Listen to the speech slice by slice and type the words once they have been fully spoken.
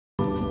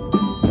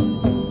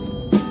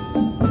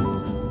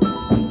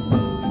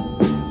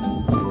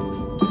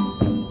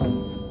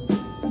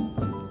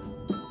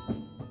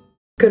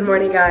Good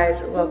morning,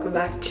 guys. Welcome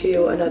back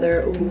to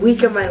another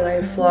week of my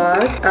life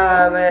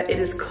vlog. It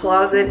is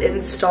closet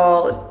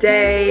install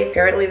day.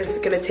 Apparently this is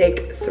gonna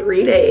take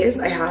 3 days.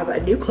 I have a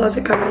new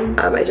closet coming.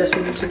 I just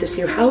moved into this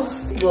new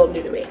house. A little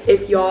new to me.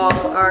 If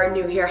y'all are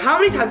new here, how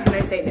many times can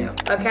I say new,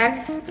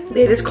 okay?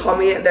 They just call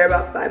me and they're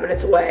about 5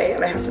 minutes away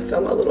and I have to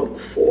film a little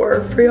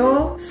before for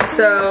y'all.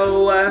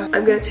 So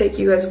I'm gonna take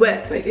you guys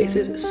with. My face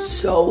is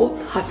so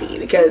puffy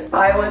because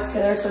I went to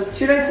there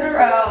 2 nights in a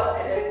row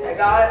and I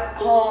got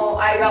home,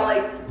 I got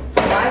like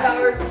 5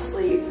 hours of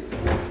sleep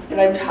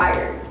and I'm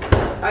tired.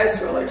 I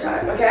was really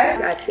tired, okay?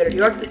 I have to go to New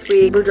York this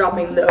week. We're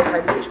dropping the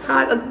Oakland Beach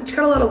pack. Just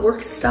got a lot of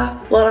work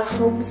stuff, a lot of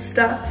home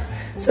stuff.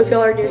 So if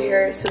y'all are new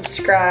here,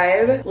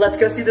 subscribe. Let's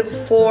go see the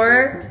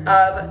before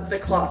of the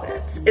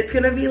closets. It's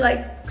gonna be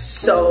like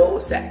so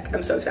sick.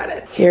 I'm so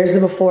excited. Here's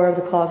the before of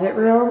the closet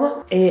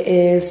room. It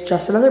is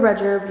just another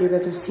bedroom. You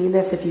guys have seen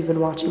this if you've been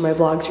watching my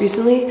vlogs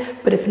recently,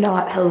 but if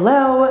not,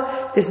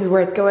 hello. This is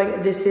where it's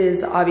going. This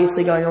is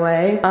obviously going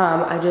away.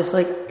 I just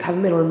like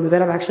haven't been able to move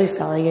it. I'm actually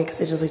selling it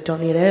because I just like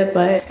don't need it.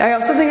 But I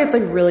also think it's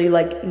like really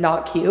like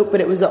not cute,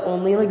 but it was the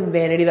only like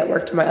vanity that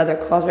worked in my other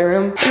closet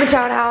room in the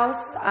townhouse.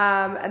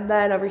 And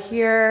then over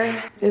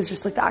here is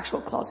just like the actual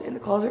closet in the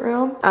closet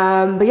room.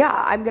 But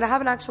yeah, I'm gonna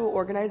have an actual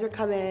organizer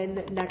come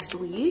in next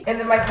week. And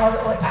then my closet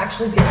will like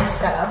actually be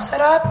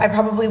set up. I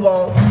probably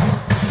won't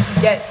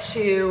get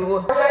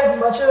to organize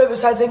much of it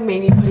besides like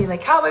maybe putting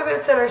like cowboy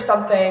boots in or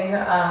something.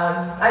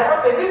 I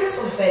don't know, maybe this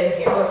will fit in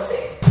here, let's see.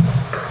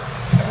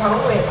 I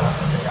probably am not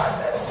supposed to drive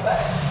this,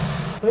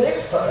 but let me take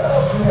a photo.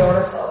 I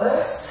want to sell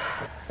this.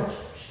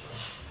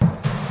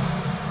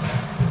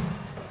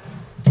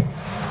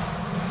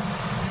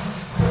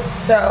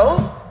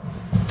 So,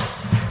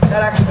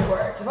 that actually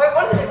worked. If I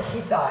wanted to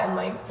keep that and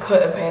like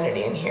put a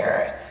vanity in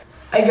here,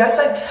 I guess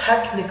I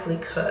technically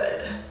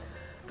could,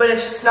 but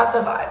it's just not the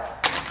vibe.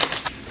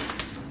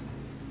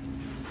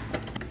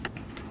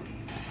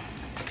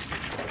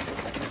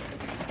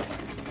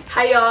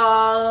 Hi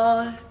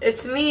y'all,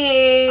 it's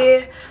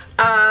me.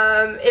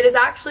 It is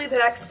actually the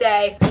next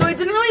day. So I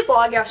didn't really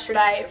vlog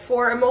yesterday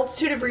for a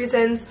multitude of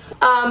reasons.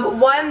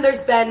 One, there's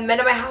been men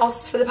at my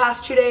house for the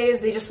past 2 days.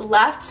 They just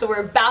left, so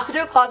we're about to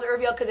do a closet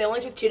reveal because they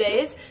only took 2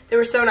 days. They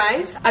were so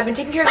nice. I've been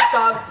taking care of this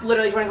dog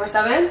literally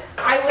 24/7.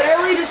 I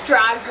literally just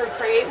drag her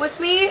crate with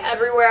me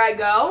everywhere I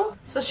go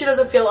so she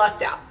doesn't feel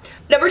left out.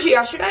 Number 2,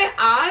 yesterday,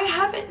 I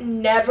have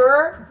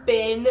never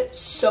been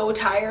so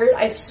tired,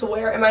 I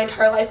swear, in my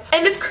entire life.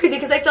 And it's crazy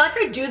because I feel like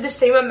I do the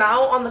same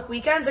amount on the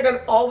weekends. Like I'm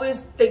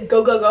always like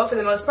go for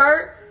the most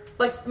part.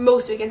 Like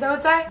most weekends, I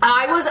would say.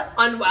 I was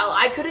unwell.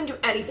 I couldn't do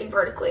anything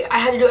vertically. I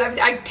had to do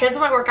everything. I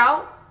canceled my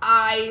workout.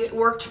 I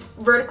worked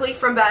vertically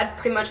from bed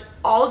pretty much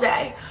all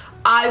day.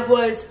 I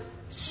was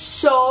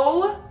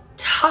so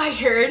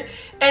tired.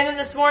 And then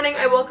this morning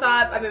I woke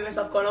up, I made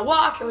myself go on a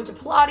walk, I went to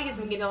Pilates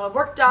and getting a lot of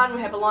work done.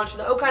 We have a launch for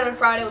the Oakland on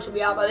Friday, which will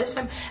be out by this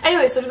time.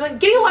 Anyway, so I'm like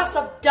getting a lot of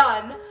stuff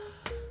done,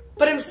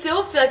 but I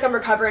still feel like I'm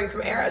recovering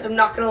from errors. I'm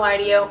not gonna lie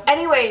to you.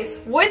 Anyways,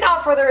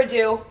 without further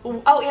ado,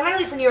 oh, and I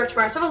leave for New York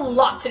tomorrow, so I have a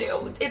lot to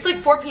do. It's like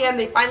 4 p.m,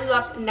 they finally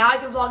left, now I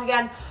can vlog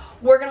again.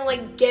 We're gonna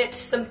like get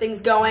some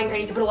things going. I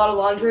need to put a lot of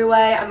laundry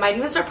away. I might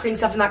even start putting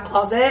stuff in that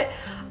closet.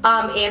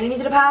 And I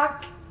need to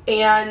pack.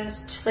 And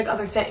just like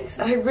other things.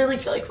 And I really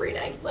feel like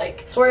reading,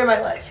 like story of my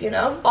life, you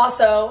know?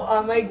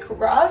 Also, my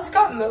grass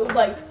got mowed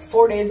like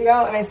 4 days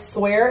ago and I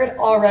swear it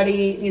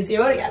already needs to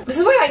be mowed again. This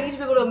is why I need to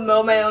be able to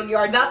mow my own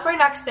yard. That's my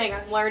next thing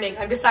I'm learning.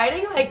 I'm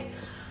deciding like,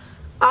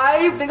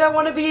 I think I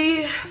want to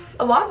be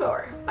a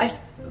lawnmower.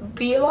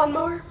 Be a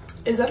lawnmower?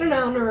 Is that a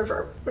noun or a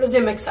verb? What does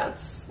it make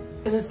sense?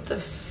 Is it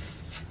the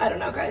I don't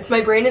know, guys.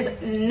 My brain is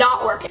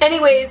not working.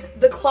 Anyways,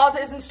 the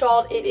closet is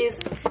installed. It is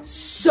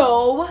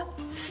so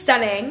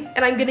stunning.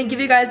 And I'm gonna give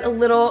you guys a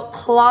little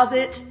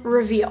closet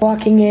reveal.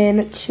 Walking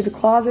in to the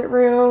closet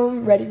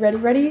room.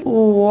 Ready?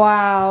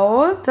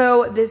 Wow.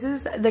 So this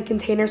is the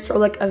Container Store,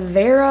 like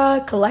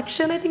Avera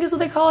collection, I think is what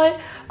they call it.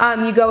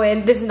 You go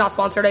in, this is not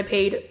sponsored. I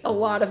paid a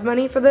lot of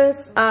money for this.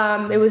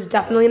 It was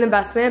definitely an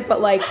investment, but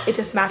like it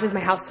just matches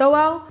my house so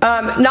well.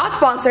 Not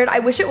sponsored, I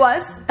wish it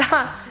was.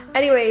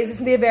 Anyways, this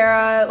is the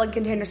Avera like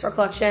Container Store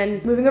collection.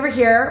 Moving over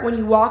here, when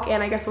you walk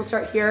in, I guess we'll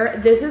start here.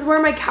 This is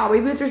where my cowboy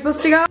boots are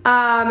supposed to go.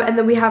 And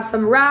then we have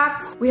some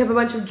racks. We have a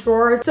bunch of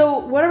drawers. So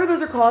whatever those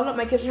are called,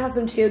 my kitchen has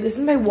them too. This is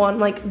my one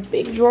like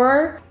big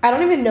drawer. I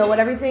don't even know what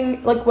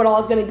everything, like what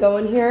all is gonna go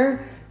in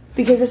here,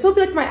 because this will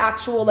be like my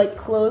actual like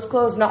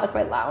clothes, not like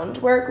my lounge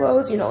wear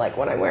clothes, you know, like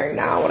what I'm wearing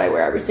now, what I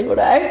wear every single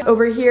day.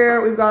 Over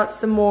here, we've got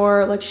some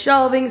more like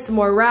shelving, some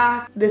more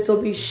racks. This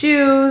will be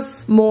shoes,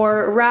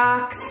 more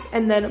racks,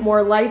 and then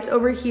more lights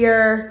over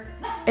here.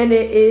 And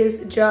it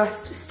is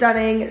just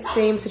stunning.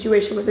 Same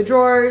situation with the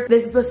drawers.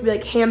 This is supposed to be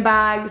like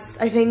handbags,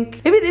 I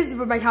think. Maybe this is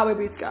where my cowboy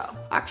boots go,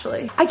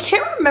 actually. I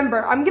can't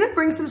remember. I'm gonna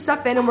bring some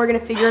stuff in and we're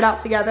gonna figure it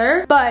out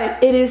together.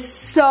 But it is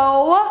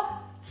so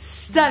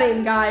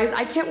stunning, guys.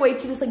 I can't wait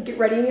to just like get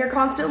ready in here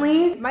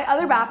constantly. My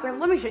other bathroom,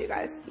 let me show you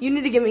guys. You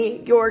need to give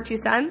me your 2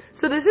 cents.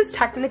 So this is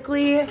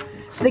technically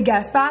the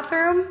guest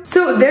bathroom.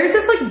 So there's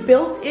this like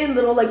built-in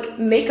little like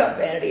makeup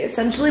vanity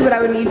essentially, but I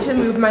would need to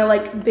move my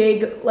like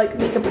big like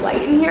makeup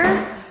light in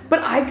here.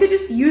 But I could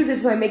just use this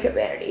as my makeup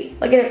vanity.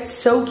 Like, and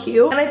it's so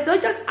cute. And I feel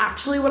like that's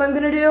actually what I'm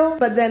gonna do.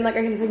 But then like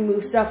I can just like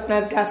move stuff when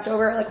I have guests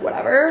over, like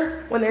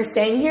whatever, when they're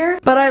staying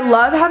here. But I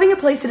love having a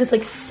place to just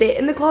like sit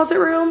in the closet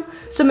room.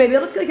 So maybe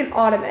I'll just get like an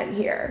ottoman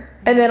here.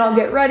 And then I'll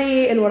get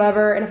ready and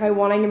whatever. And if I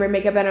want, I can wear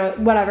makeup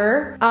and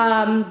whatever.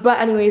 But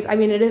anyways, I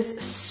mean, it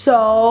is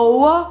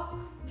so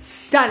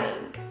stunning.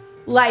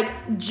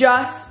 Like,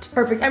 just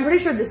perfect. I'm pretty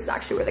sure this is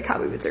actually where the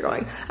cowboy boots are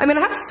going. I mean,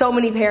 I have so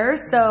many pairs,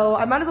 so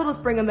I might as well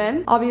just bring them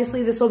in.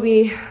 Obviously, this will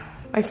be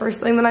my first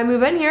thing when I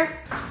move in here.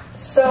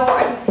 So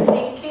I'm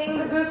thinking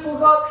the boots will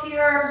go up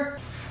here.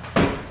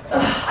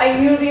 Ugh, I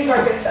knew these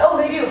weren't gonna, oh,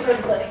 they do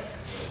perfectly.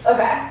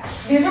 Okay,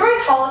 these are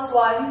my tallest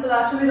ones, so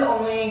that should be the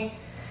only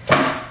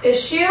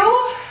issue.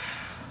 Oh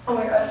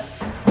my God.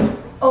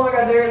 Oh my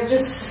God, they're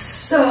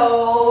just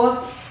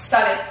so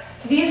stunning.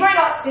 These might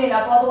not stand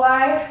up all the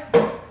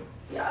way.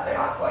 Yeah, they're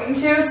not going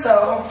to,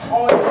 so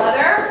only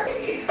leather.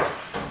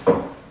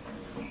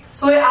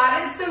 So I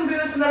added some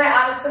boots and then I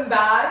added some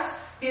bags.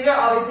 These are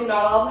obviously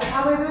not all of my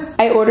cowboy boots.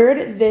 I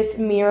ordered this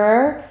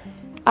mirror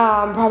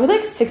probably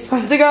like 6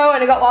 months ago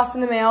and it got lost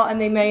in the mail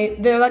and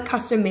they're like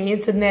custom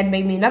made, so then they had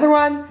made me another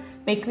one,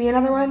 make me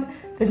another one.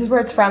 This is where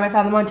it's from, I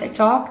found them on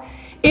TikTok.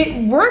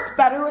 It worked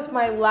better with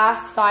my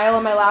last style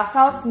in my last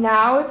house.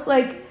 Now it's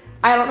like,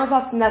 I don't know if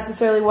that's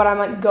necessarily what I'm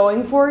like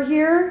going for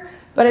here.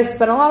 But I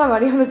spent a lot of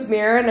money on this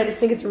mirror and I just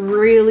think it's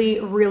really,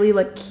 really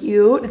like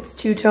cute. It's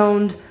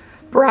two-toned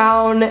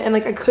brown and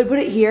like I could put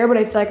it here, but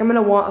I feel like I'm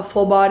gonna want a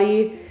full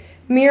body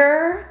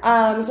mirror.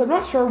 So I'm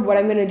not sure what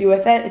I'm gonna do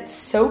with it. It's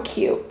so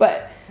cute,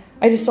 but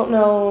I just don't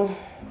know.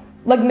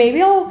 Like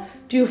maybe I'll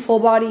do full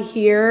body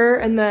here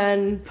and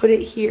then put it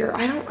here.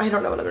 I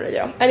don't know what I'm gonna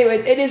do.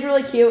 Anyways, it is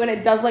really cute and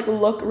it does like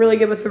look really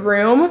good with the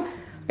room.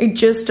 I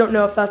just don't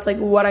know if that's like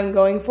what I'm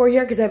going for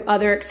here because I have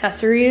other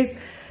accessories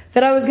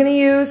that I was gonna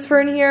use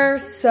for in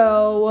here,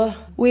 so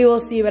we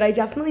will see, but I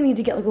definitely need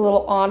to get like a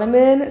little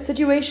ottoman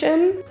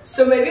situation.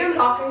 So maybe I'm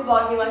not gonna be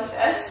vlogging like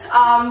this, but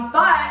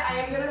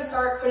I am gonna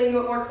start putting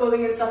more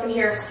clothing and stuff in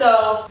here.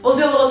 So we'll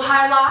do a little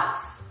time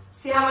lapse,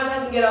 see how much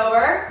I can get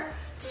over.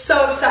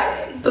 So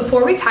exciting.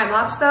 Before we time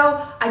lapse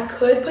though, I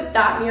could put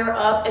that mirror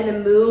up and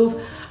then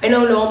move. I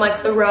know Noam likes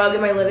the rug in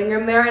my living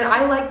room there, and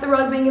I like the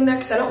rug being in there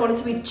because I don't want it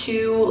to be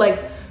too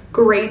like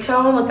gray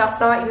tone. Like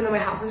that's not, even though my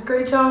house is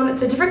gray tone,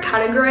 it's a different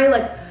kind of gray.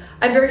 Like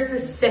I'm very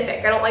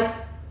specific. I don't like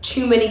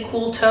too many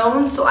cool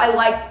tones, so I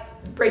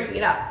like breaking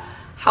it up.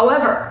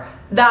 However,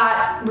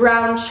 that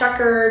brown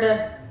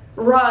checkered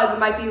rug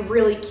might be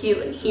really cute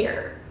in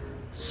here.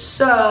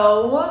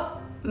 So,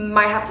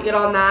 might have to get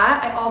on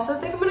that. I also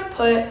think I'm gonna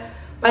put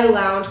my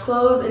lounge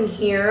clothes in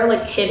here,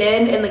 like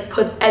hidden, and like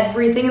put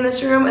everything in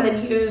this room and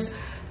then use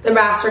the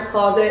master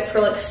closet for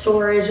like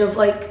storage of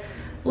like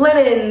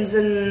linens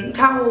and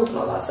towels and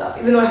all that stuff,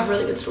 even though I have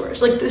really good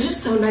storage. Like, it's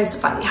just so nice to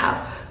finally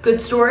have good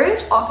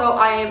storage. Also,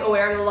 I am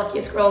aware I'm the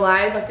luckiest girl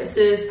alive. Like, this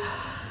is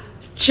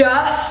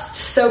just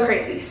so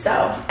crazy.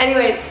 So,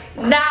 anyways,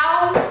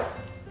 now,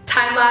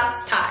 time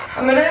lapse time.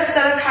 I'm gonna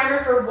set a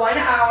timer for 1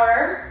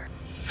 hour.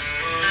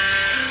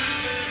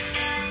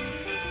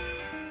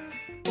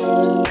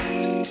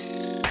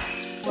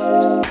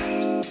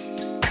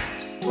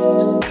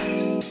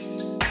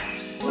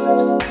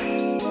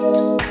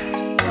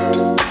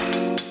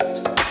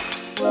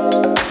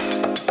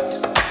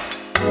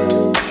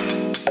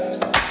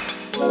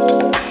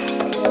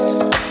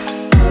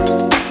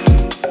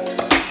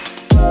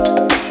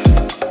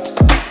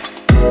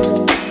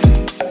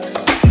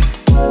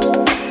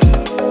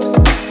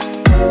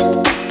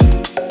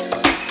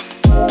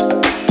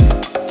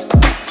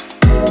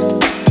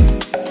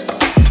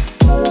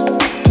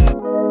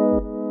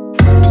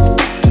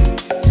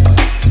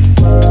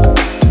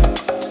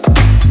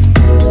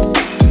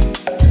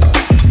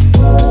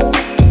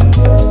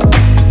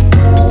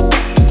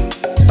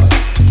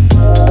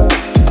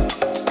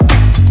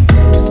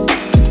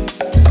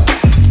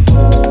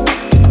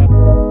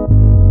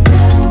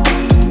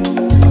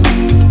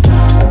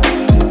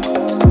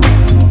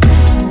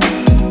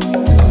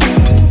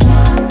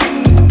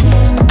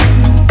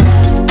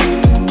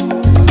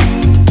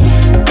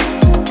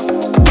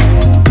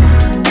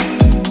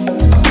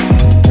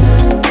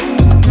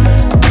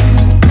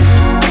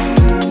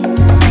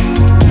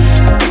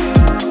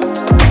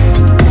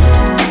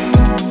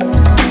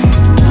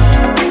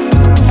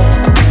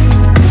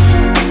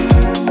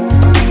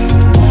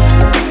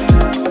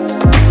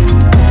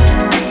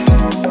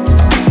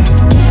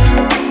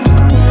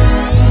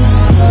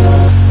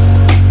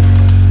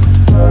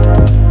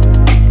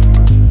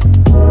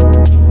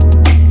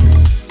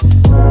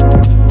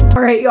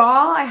 Alright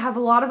y'all, I have a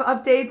lot of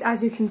updates.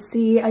 As you can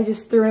see, I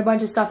just threw in a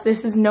bunch of stuff.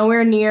 This is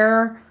nowhere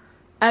near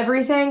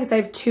everything because I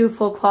have 2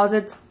 full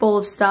closets full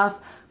of stuff.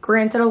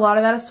 Granted, a lot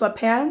of that is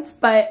sweatpants,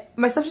 but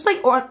my stuff's just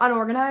like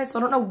unorganized, so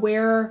I don't know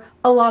where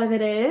a lot of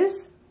it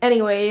is.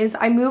 Anyways,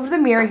 I moved the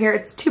mirror here.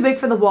 It's too big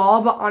for the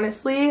wall, but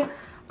honestly,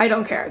 I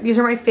don't care. These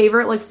are my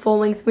favorite like full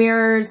length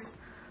mirrors.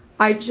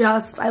 I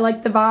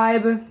like the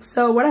vibe,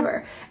 so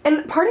whatever.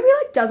 And part of me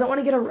like doesn't want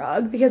to get a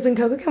rug because when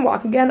Coco can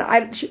walk again,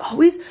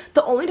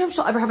 the only time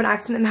she'll ever have an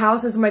accident in the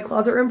house is in my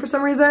closet room for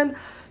some reason.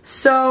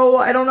 So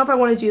I don't know if I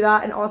want to do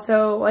that. And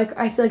also like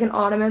I feel like an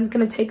ottoman's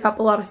gonna take up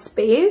a lot of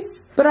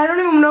space, but I don't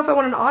even know if I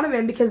want an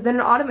ottoman because then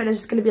an ottoman is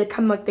just gonna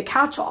become like the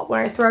catch-all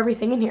when I throw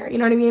everything in here, you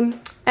know what I mean?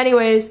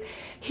 Anyways,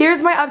 here's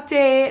my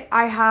update.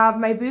 I have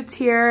my boots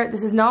here.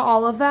 This is not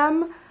all of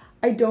them.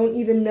 I don't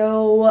even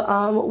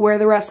know where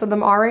the rest of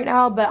them are right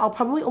now, but I'll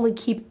probably only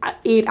keep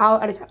 8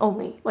 out at a time.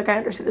 Only, like I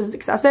understand this is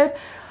excessive.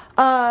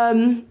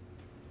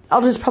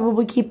 I'll just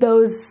probably keep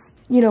those,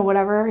 you know,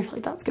 whatever. I feel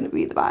like that's gonna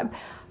be the vibe.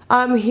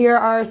 Here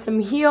are some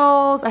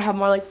heels. I have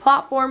more like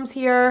platforms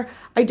here.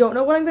 I don't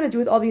know what I'm gonna do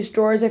with all these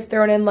drawers. I've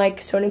thrown in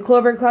like Sony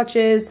Clover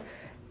clutches,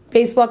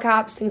 baseball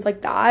caps, things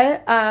like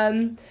that.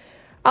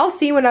 I'll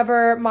see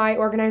whenever my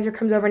organizer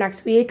comes over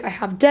next week. I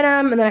have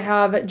denim and then I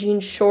have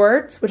jean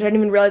shorts, which I didn't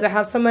even realize I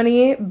have so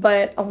many,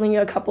 but only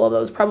a couple of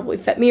those probably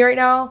fit me right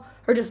now,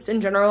 or just in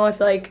general. I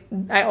feel like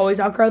I always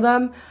outgrow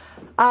them.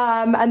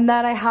 And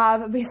then I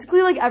have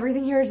basically like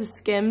everything here is just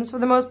Skims for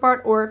the most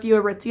part, or if you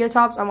have Aritzia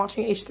tops. I'm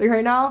watching H3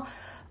 right now.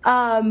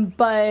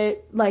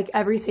 But like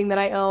everything that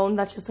I own,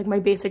 that's just like my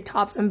basic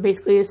tops. I'm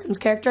basically a Sims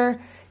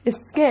character,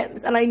 is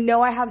Skims. And I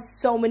know I have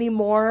so many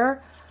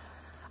more.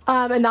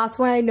 And that's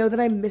why I know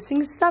that I'm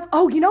missing stuff.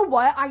 Oh, you know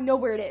what? I know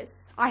where it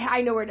is.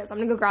 I know where it is. I'm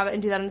gonna go grab it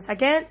and do that in a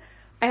second.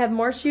 I have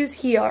more shoes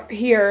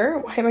here.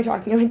 Why am I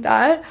talking like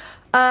that?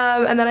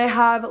 And then I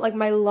have like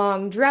my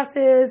long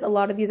dresses. A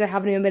lot of these I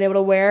haven't even been able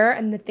to wear.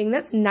 And the thing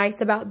that's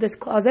nice about this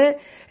closet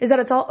is that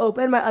it's all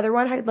open. My other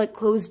one had like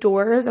closed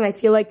doors, and I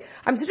feel like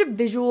I'm such a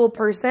visual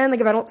person.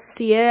 Like if I don't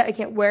see it, I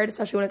can't wear it,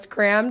 especially when it's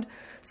crammed.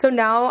 So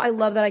now I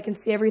love that I can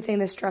see everything.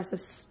 This dress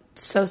is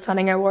so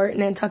stunning. I wore it in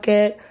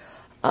Nantucket.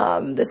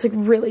 This like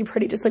really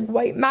pretty just like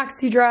white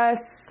maxi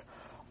dress,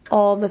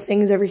 all the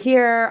things over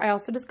here. I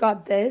also just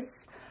got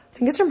this. I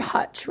think it's from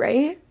Hutch,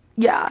 right?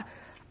 Yeah.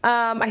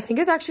 I think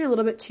it's actually a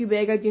little bit too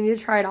big. I do need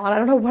to try it on. I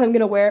don't know what I'm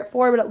gonna wear it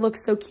for, but it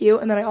looks so cute.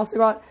 And then I also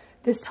got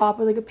this top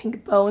with like a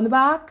pink bow in the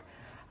back.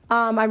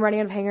 I'm running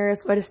out of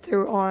hangers, so I just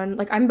threw on,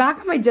 like, I'm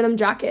back on my denim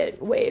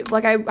jacket wave.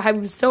 Like I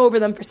was so over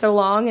them for so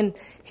long, and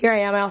here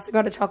I am. I also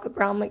got a chocolate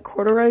brown like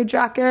corduroy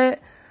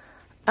jacket.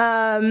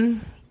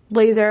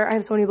 Blazer. I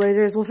have so many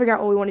blazers. We'll figure out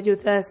what we want to do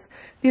with this.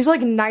 These are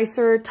like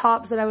nicer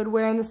tops that I would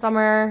wear in the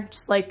summer.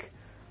 Just like,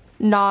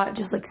 not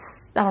just like,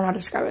 I don't know how to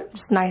describe it.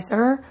 Just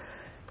nicer.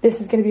 This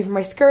is going to be for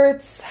my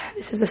skirts.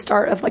 This is the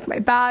start of like my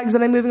bags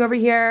that I'm moving over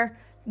here.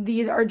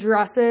 These are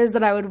dresses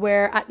that I would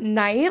wear at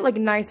night, like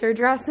nicer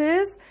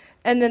dresses.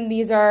 And then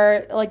these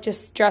are like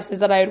just dresses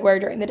that I would wear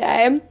during the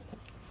day.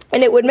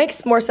 And it would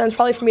make more sense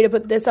probably for me to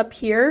put this up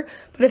here,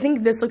 but I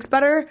think this looks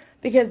better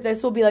because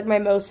this will be like my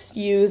most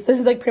used. This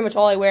is like pretty much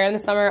all I wear in the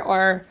summer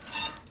are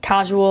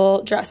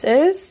casual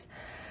dresses.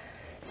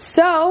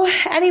 So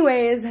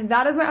anyways,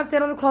 that is my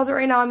update on the closet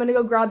right now. I'm gonna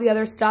go grab the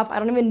other stuff. I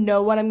don't even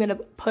know what I'm gonna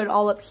put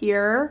all up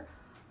here,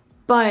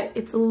 but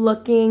it's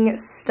looking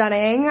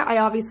stunning. I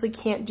obviously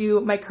can't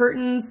do my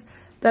curtains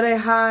that I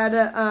had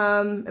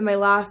in my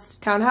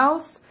last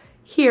townhouse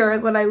here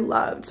that I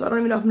loved. So I don't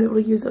even know if I'm able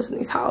to use those in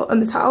this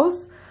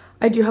house.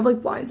 I do have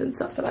like blinds and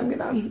stuff that I'm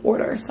gonna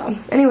order. So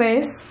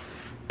anyways,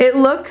 it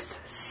looks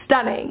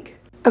stunning.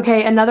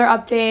 Okay, another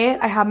update.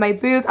 I have my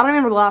boots. I don't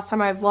remember the last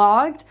time I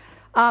vlogged.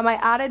 I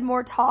added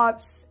more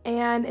tops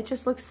and it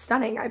just looks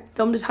stunning. I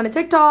filmed a ton of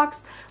TikToks.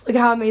 Look at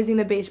how amazing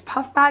the beige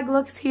puff bag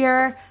looks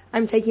here.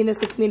 I'm taking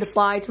this with me to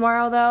fly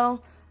tomorrow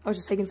though. I was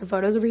just taking some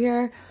photos over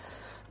here.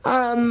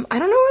 I don't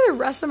know where the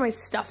rest of my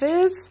stuff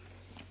is.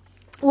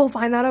 We'll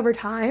find that over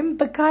time.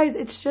 But guys,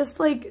 it's just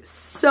like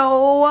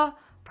so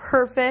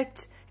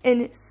perfect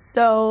and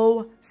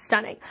so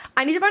stunning.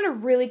 I need to find a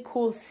really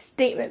cool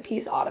statement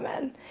piece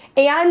ottoman.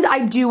 And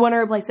I do want to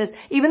replace this.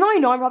 Even though I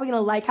know I'm probably going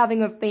to like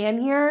having a fan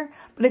here,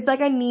 but it's like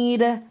I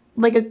need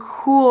like a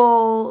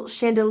cool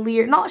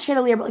chandelier. Not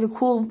chandelier, but like a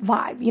cool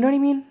vibe. You know what I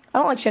mean? I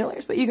don't like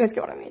chandeliers, but you guys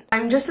get what I mean.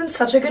 I'm just in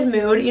such a good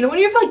mood. You know when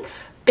you've like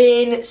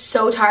been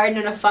so tired and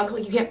in a funk,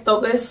 like you can't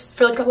focus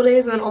for like a couple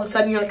days and then all of a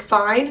sudden you're like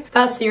fine?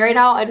 That's me right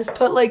now. I just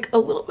put like a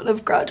little bit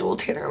of gradual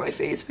tanner on my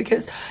face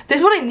because this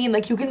is what I mean.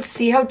 Like you can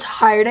see how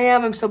tired I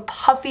am. I'm so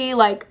puffy,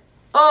 like,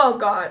 oh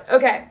god.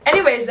 Okay,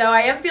 anyways though,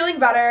 I am feeling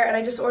better and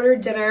I just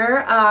ordered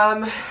dinner.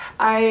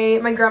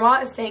 My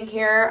grandma is staying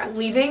here. I'm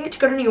leaving to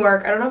go to New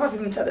York. I don't know if I've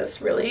even said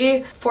this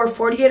really. For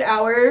 48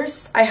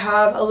 hours, I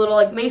have a little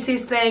like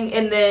Macy's thing,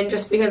 and then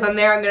just because I'm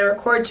there, I'm gonna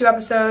record 2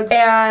 episodes,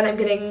 and I'm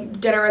getting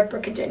dinner with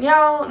Brooke and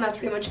Danielle, and that's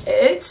pretty much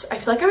it. I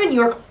feel like I'm in New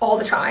York all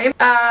the time.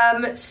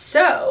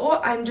 So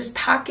I'm just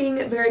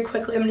packing very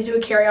quickly. I'm gonna do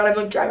a carry-on. I'm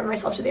like driving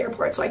myself to the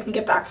airport so I can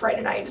get back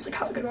Friday night and just like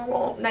have like a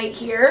normal night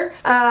here.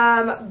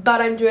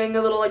 But I'm doing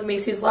a little like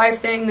Macy's live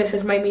thing. This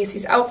is my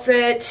Macy's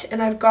outfit,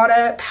 and I've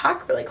gotta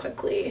pack really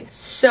quickly.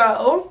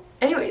 So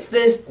anyways,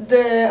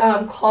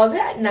 the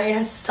closet at night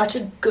has such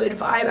a good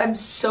vibe. I'm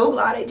so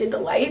glad I did the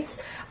lights.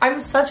 I'm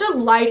such a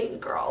lighting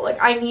girl. Like,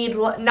 I need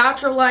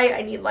natural light.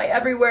 I need light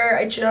everywhere.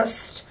 I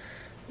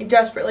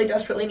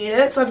desperately need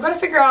it. So I've got to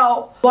figure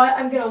out what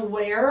I'm gonna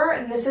wear,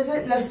 and this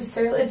isn't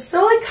necessarily, it's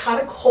still like kind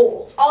of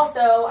cold.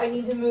 Also, I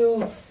need to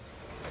move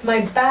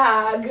my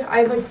bag.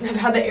 I've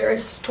had the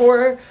Eris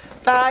tour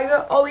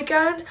bag all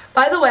weekend.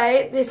 By the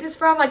way, this is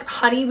from like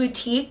Honey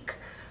Boutique,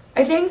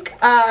 I think,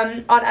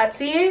 on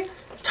Etsy.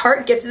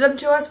 Tarte gifted them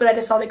to us, but I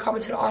just saw they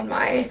commented on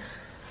my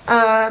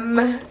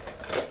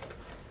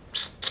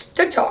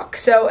TikTok.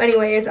 So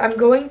anyways, I'm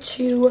going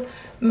to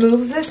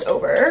move this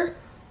over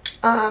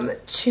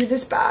to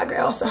this bag. I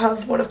also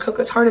have one of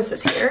Coco's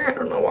harnesses here. I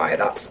don't know why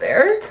that's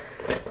there.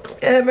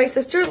 And my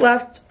sister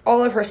left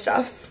all of her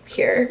stuff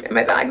here in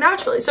my bag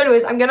naturally. So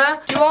anyways, I'm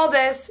gonna do all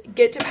this,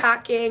 get to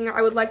packing.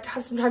 I would like to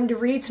have some time to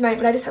read tonight,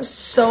 but I just have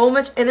so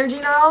much energy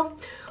now,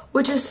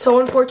 which is so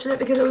unfortunate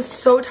because I was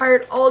so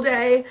tired all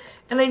day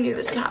and I knew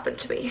this would happen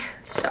to me.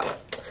 So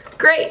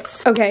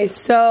great. Okay,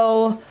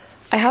 so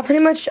I have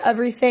pretty much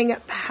everything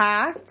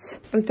packed.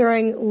 I'm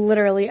throwing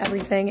literally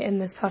everything in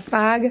this puff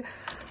bag.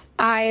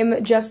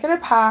 I'm just gonna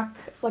pack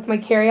like my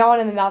carry-on,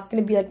 and then that's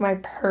gonna be like my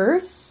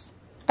purse.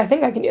 I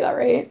think I can do that,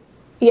 right?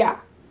 Yeah.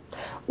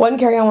 One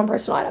carry-on, one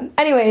personal item.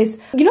 Anyways,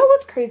 you know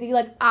what's crazy?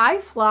 Like, I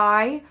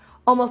fly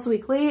almost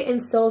weekly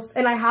and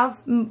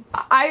I've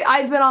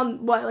been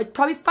on what, like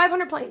probably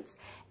 500 planes.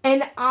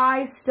 And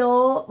I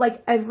still,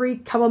 like, every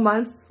couple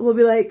months will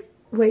be like,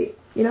 wait,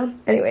 you know?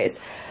 Anyways,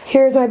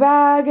 here's my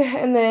bag,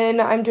 and then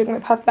I'm doing my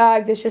puff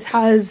bag. This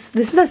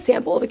is a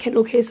sample of a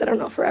Kindle case that I don't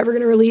know if we're ever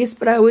gonna release,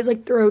 but I always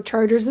like throw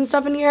chargers and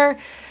stuff in here.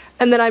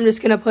 And then I'm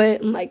just gonna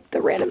put in like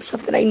the random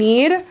stuff that I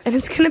need. And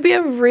it's gonna be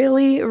a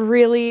really,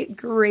 really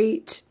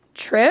great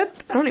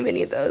trip. I don't even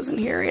need those in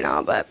here right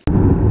now, but.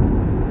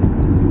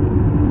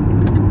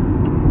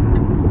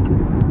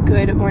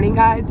 Good morning,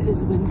 guys. It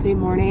is Wednesday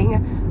morning.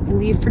 I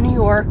leave for New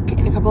York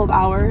in a couple of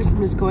hours. I'm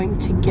just going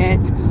to get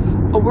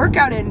a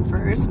workout in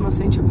first. I'm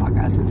listening to a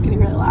podcast, so it's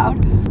getting really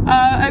loud.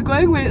 I'm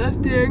going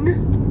weightlifting.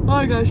 Oh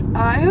my gosh,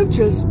 I have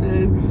just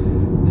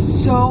been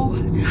so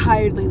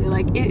tired lately.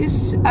 Like, it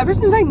is, ever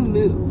since I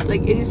moved,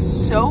 like, it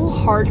is so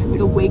hard for me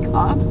to wake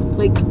up.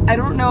 Like, I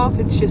don't know if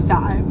it's just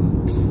that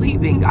I'm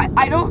sleeping. I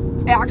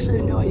actually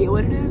have no idea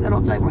what it is. I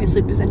don't feel like my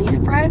sleep is any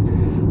different.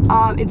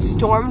 It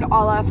stormed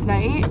all last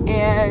night,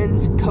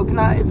 and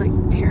Coconut is like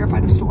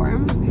terrified of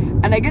storms,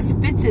 and I guess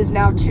Fitz is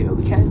now too,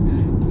 because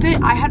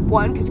I had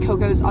one because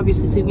Coco's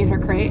obviously sleeping in her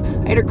crate.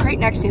 I had her crate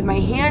next to me with my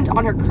hand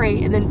on her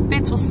crate, and then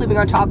Fitz was sleeping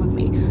on top of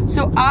me.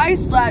 So I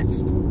slept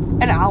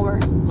an hour,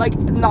 like,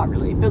 not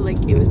really, but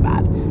like it was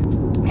bad.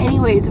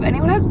 Anyways, if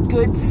anyone has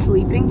good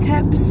sleeping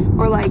tips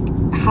or like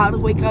how to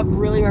wake up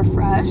really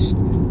refreshed,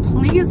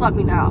 please let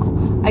me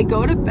know. I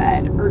go to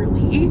bed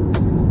early.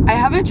 I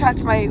haven't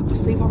tracked my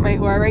sleep on my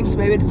Oura ring, so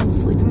maybe I just been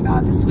sleeping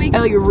bad this week. I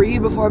like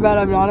read before bed.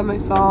 I'm not on my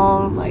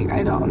phone. Like,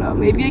 I don't know.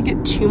 Maybe I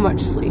get too much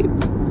sleep.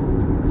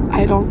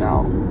 I don't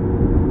know.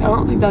 I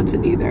don't think that's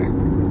it either.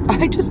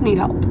 I just need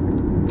help.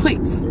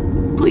 Please.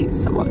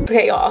 Please, someone.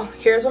 Okay, y'all.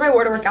 Here's what I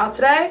wore to work out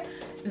today.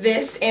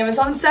 This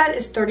Amazon set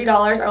is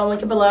 $30. I will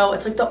link it below.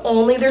 It's like the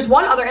only, there's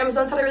one other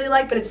Amazon set I really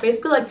like, but it's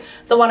basically like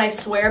the one I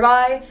swear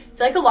by. I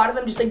feel like a lot of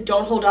them just like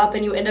don't hold up,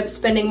 and you end up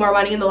spending more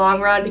money in the long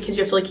run because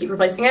you have to like keep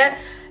replacing it.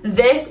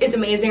 This is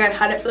amazing. I've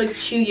had it for like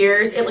 2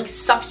 years. It like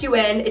sucks you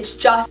in. It's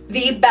just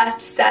the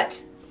best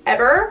set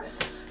ever.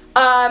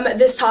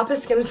 This top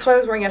is Skims what I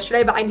was wearing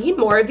yesterday, but I need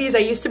more of these. I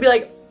used to be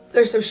like,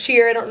 they're so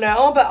sheer, I don't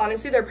know, but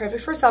honestly they're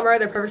perfect for summer.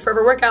 They're perfect for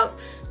every workouts.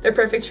 They're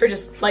perfect for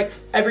just like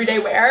everyday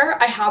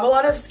wear. I have a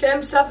lot of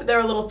Skims stuff. They're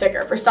a little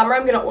thicker. For summer,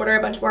 I'm gonna order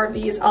a bunch more of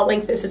these. I'll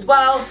link this as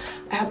well.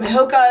 I have my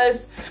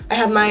Hokas. I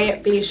have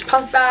my beige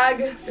puff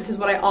bag. This is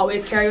what I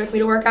always carry with me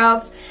to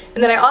workouts.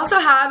 And then I also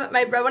have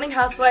my Breadwinning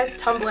Housewife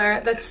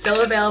tumbler that's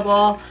still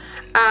available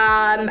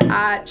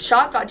at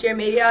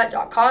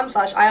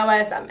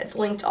shop.grmedia.com/IOSM. It's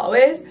linked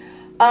always.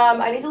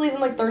 I need to leave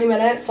in like 30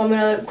 minutes, so I'm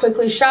gonna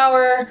quickly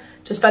shower,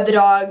 just fed the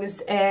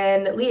dogs,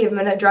 and leave. I'm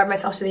gonna drive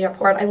myself to the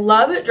airport. I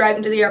love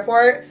driving to the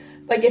airport.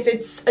 Like, if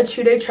it's a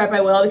 2-day trip,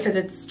 I will, because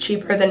it's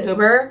cheaper than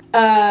Uber.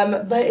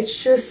 But it's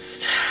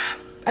just,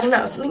 I don't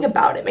know, something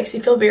about it makes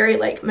you feel very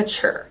like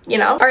mature, you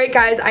know? All right,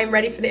 guys, I'm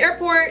ready for the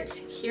airport.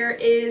 Here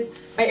is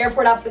my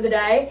airport outfit for the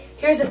day.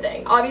 Here's the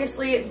thing.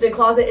 Obviously, the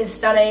closet is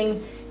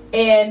stunning,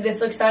 and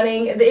this looks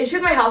stunning. The issue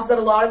with my house is that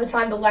a lot of the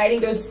time the lighting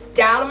goes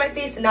down on my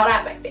face and not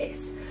at my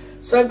face.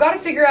 So I've got to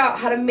figure out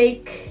how to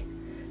make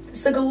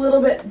this look a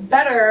little bit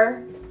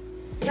better.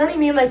 You know what I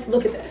mean? Like,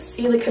 look at this.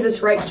 See, like, because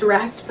it's right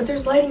direct, but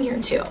there's lighting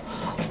here too.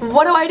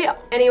 What do I do?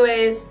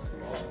 Anyways,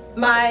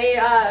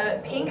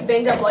 my pink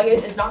banged up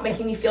luggage is not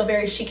making me feel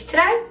very chic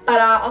today, but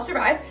I'll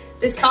survive.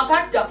 This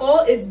compact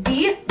duffel is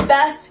the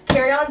best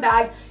carry-on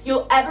bag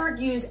you'll ever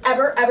use,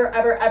 ever.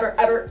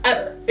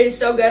 It is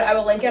so good. I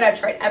will link it. I've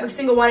tried every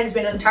single one. I just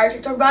made an entire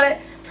TikTok about it.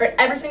 Tried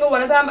every single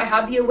one of them. I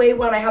have the away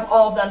one. I have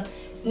all of them.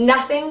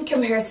 nothing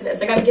compares to this.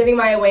 Like, I'm giving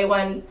my Away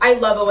one. I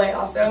love Away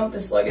also.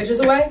 This luggage is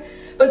Away.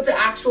 But the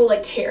actual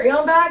like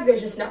carry-on bag,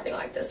 there's just nothing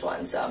like this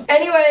one. So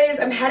anyways,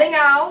 I'm heading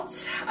out.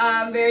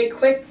 Very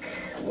quick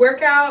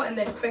workout and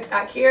then quick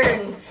back here,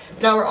 and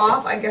now we're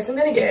off. I guess I'm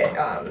gonna get,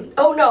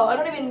 oh no, I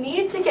don't even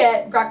need to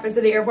get breakfast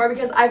at the airport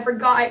because I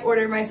forgot I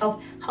ordered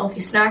myself healthy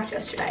snacks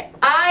yesterday.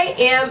 I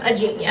am a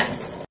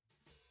genius.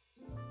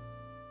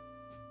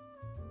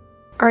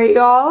 All right,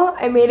 y'all,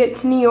 I made it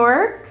to New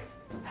York.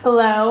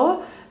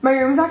 Hello. My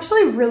room's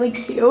actually really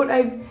cute.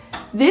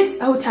 This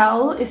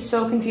hotel is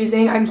so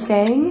confusing. I'm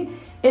staying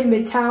in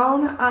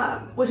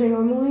Midtown, which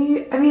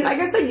I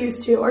guess I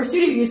used to. Our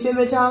studio used to be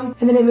in Midtown,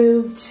 and then I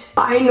moved.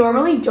 I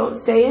normally don't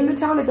stay in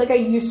Midtown. I feel like I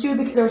used to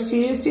because our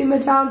studio used to be in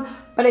Midtown,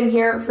 but I'm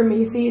here for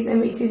Macy's, and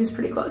Macy's is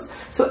pretty close.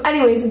 So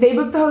anyways, they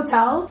booked the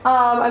hotel.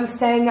 I'm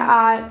staying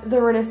at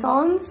the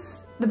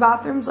Renaissance. The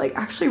bathroom's like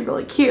actually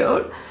really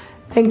cute.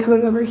 And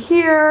coming over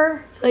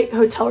here, like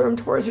hotel room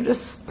tours are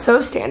just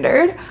so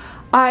standard.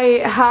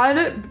 I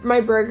had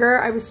my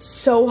burger, I was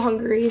so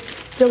hungry,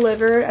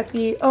 delivered at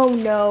the, oh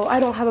no, I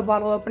don't have a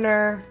bottle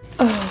opener.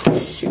 Oh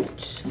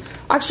shoot.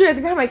 Actually, I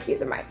think I have my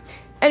keys in mine.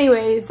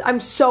 Anyways, I'm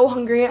so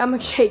hungry, I'm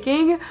like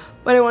shaking,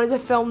 but I wanted to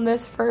film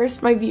this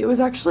first. My view is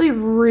actually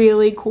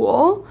really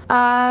cool.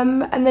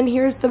 And then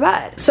here's the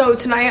bed. So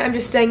tonight I'm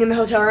just staying in the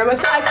hotel room.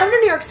 I come to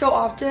New York so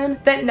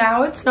often that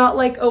now it's not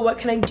like, oh, what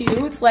can I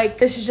do? It's like,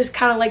 this is just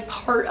kind of like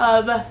part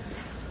of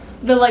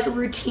the like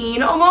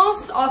routine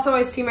almost. Also,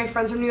 I see my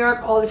friends from New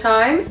York all the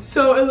time.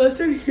 So unless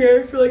I'm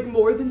here for like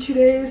more than 2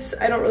 days,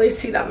 I don't really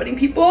see that many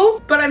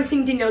people. But I'm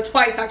seeing Danielle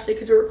twice actually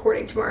because we're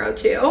recording tomorrow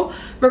too.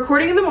 I'm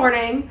recording in the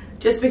morning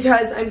just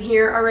because I'm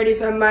here already,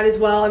 so I might as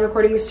well. I'm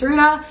recording with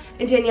Serena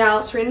and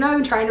Danielle. Serena and I have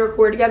been trying to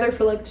record together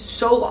for like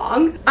so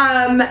long.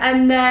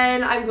 And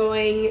then I'm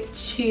going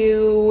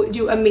to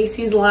do a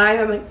Macy's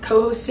live. I'm like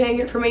co-hosting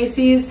it for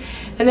Macy's.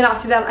 And then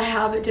after that, I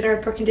have dinner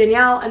with Brooke and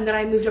Danielle. And then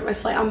I moved up my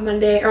flight on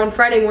Monday or on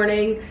Friday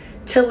morning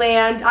to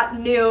land at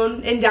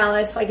noon in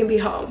Dallas so I can be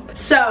home.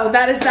 So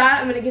that is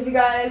that. I'm gonna give you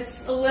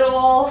guys a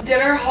little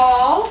dinner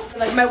haul.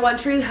 Like my One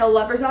Tree Hill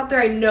lovers out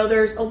there, I know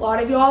there's a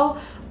lot of y'all.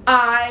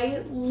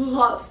 I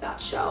love that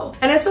show.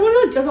 And as someone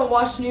who doesn't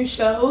watch new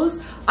shows,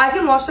 I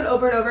can watch that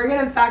over and over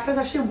again. In fact, that's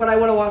actually what I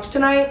want to watch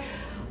tonight.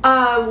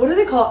 What do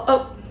they call it?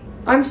 Oh,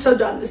 I'm so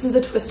done. This is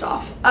a twist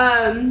off.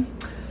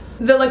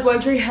 The like One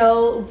Tree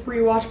Hill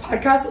rewatch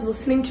podcast, I was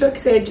listening to it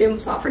because they had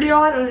James Lafferty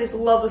on, and I just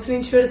love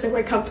listening to it. It's like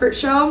my comfort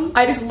show.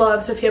 I just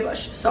love Sophia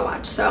Bush so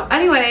much. So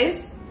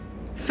anyways,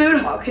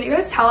 food haul. Can you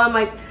guys tell I'm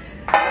like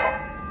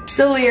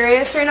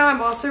delirious right now?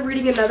 I'm also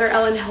reading another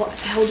Ellen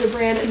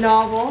Hildebrand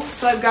novel,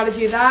 so I've got to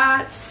do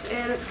that,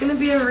 and it's gonna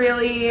be a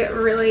really,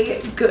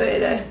 really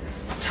good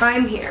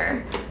time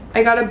here.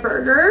 I got a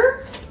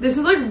burger. This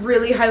is like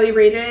really highly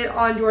rated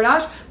on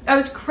DoorDash. I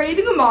was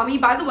craving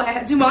umami. By the way, I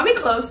had Umami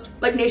closed,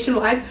 like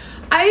nationwide.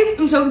 I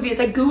am so confused.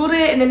 I Googled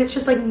it, and then it's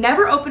just like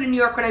never open in New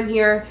York when I'm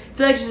here. I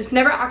feel like it's just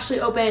never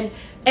actually open.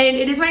 And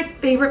it is my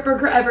favorite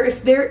burger ever.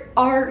 If there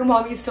are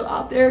umamis still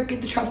out there,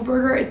 get the truffle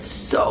burger. It's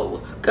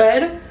so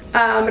good.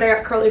 But I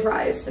got curly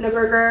fries and a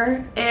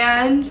burger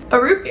and a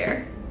root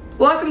beer.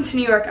 Welcome to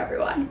New York,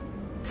 everyone.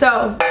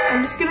 So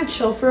I'm just gonna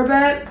chill for a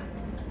bit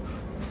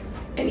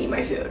and eat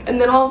my food, and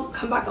then I'll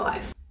come back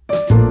alive.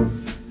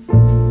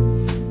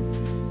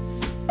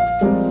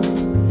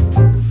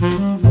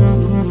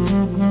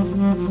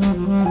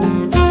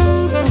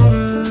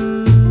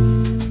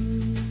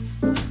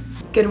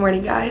 Good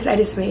morning, guys. I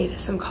just made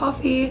some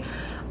coffee.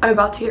 I'm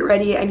about to get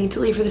ready. I need to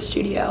leave for the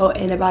studio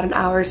in about an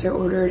hour, so I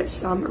ordered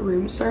some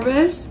room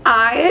service.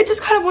 I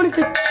just kind of wanted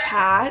to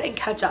chat and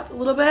catch up a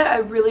little bit. I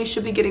really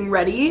should be getting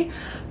ready,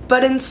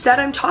 but instead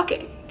I'm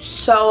talking.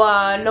 So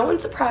no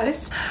one's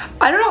surprised.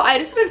 I don't know, I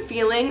just have been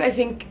feeling, I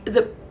think,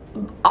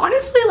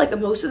 honestly, like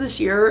most of this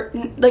year,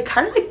 like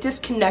kind of like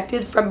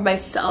disconnected from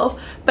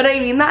myself. But I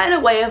mean that in a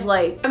way of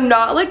like, I'm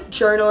not like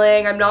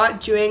journaling, I'm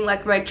not doing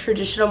like my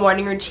traditional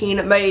morning routine.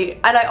 And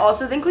I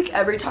also think like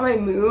every time I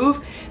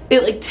move,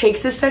 it like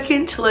takes a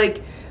second to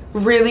like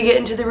really get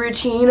into the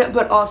routine,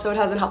 but also it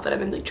hasn't helped that I've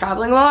been like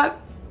traveling a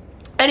lot.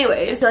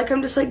 Anyways, like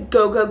I'm just like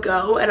go, go,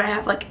 go, and I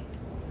have like,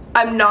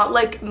 I'm not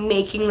like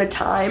making the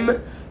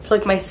time for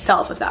like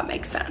myself, if that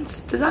makes sense.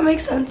 Does that make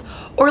sense?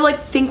 Or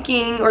like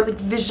thinking or like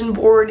vision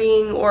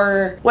boarding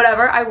or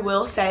whatever. I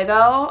will say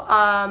though,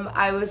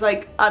 I was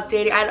like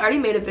updating, I had already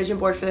made a vision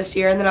board for this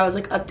year, and then I was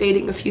like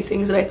updating a few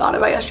things that I thought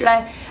about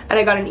yesterday, and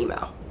I got an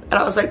email. And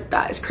I was like,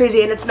 that is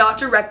crazy. And it's not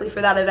directly for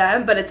that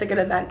event, but it's like an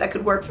event that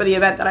could work for the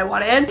event that I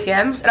wanted.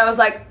 ACMs. And I was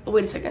like,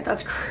 wait a second,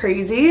 that's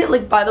crazy.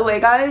 Like, by the way,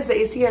 guys, the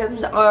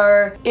ACMs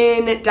are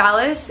in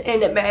Dallas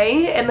in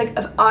May. And like,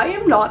 if I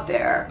am not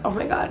there, oh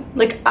my God.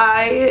 Like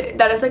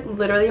that is like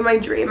literally my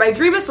dream. My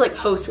dream is to like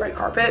host red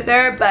carpet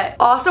there. But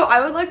also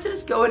I would like to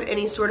just go in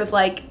any sort of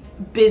like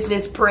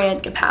business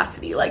brand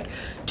capacity, like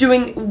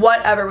doing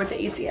whatever with the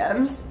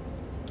ACMs.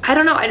 I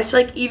don't know, I just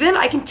feel like even,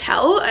 I can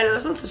tell, I know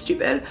that sounds so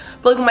stupid,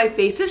 but like my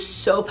face is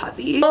so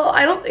puffy. Well,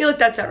 I don't feel like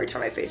that's every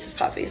time my face is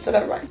puffy, so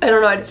never mind. I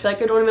don't know, I just feel like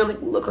I don't even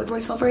like look like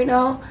myself right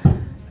now,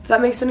 if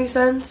that makes any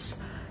sense.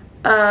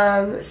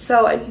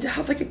 So I need to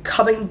have like a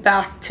coming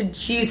back to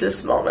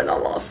Jesus moment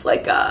almost,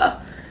 like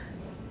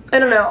I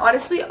don't know,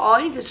 honestly all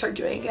I need to start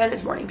doing again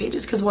is morning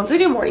pages, because once I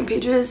do morning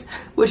pages,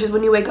 which is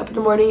when you wake up in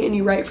the morning and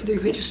you write for 3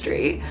 pages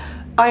straight,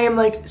 I am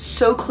like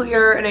so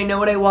clear and I know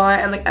what I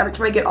want, and like every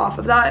time I get off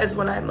of that is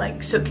when I'm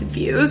like so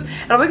confused.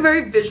 And I'm like a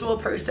very visual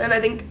person. I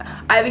think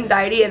I have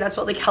anxiety, and that's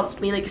what like helps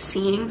me like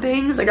seeing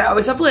things. Like I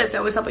always have lists, I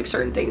always have like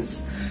certain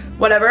things,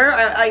 whatever.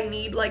 I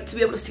need like to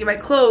be able to see my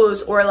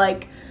clothes, or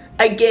like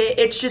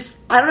it's just,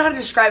 I don't know how to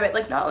describe it,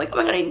 like not like, oh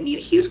my god, I need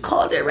a huge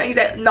closet,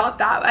 right? Not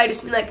that, I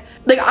just mean like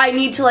I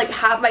need to like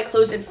have my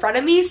clothes in front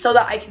of me so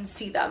that I can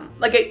see them.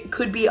 Like it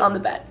could be on the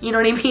bed, you know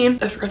what I mean?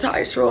 I forgot to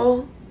ice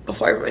roll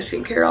before I put my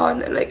skincare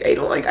on, and like I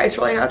don't like ice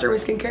rolling after my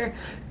skincare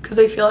because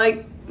I feel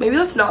like maybe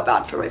that's not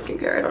bad for my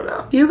skincare, I don't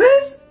know. Do you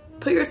guys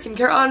put your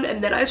skincare on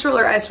and then ice roll,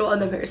 or ice roll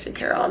and then put your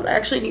skincare on? I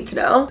actually need to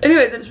know.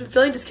 Anyways, I've just been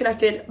feeling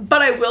disconnected,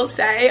 but I will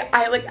say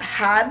I like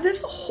had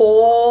this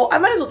whole, I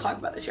might as well talk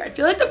about this here. I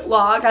feel like the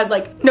vlog has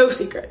like no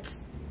secrets,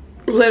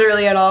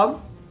 literally at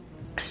all.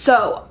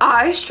 So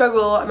I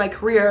struggle in my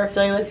career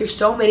feeling like there's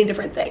so many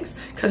different things,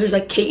 because there's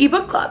like KE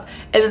Book Club,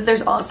 and then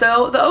there's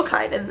also the O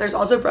Kind, and then there's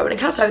also Broman and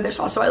Castaway, and there's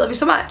also I Love You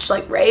So Much,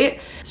 like,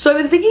 right? So I've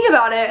been thinking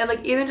about it, and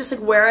like even just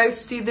like where I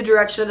see the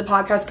direction of the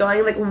podcast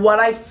going, like what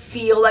I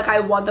feel like I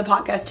want the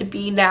podcast to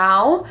be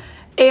now.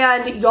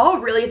 And y'all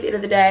really at the end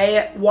of the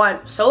day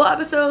want solo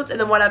episodes, and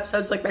then 1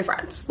 episode's like my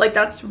friends. Like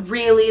that's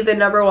really the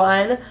number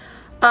one.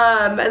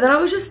 And then I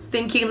was just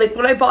thinking, like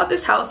when I bought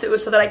this house, it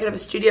was so that I could have a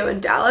studio in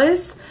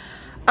Dallas,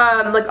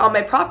 like on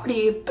my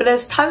property. But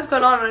as time's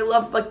gone on, and I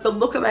love like the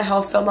look of my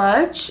house so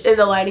much, and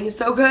the lighting is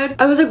so good,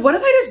 I was like, what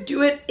if I just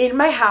do it in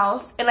my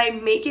house and I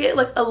make it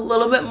like a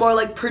little bit more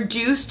like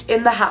produced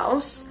in the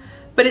house,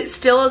 but it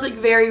still is like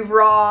very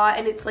raw,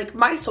 and it's like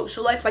my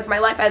social life, like my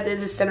life as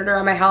is centered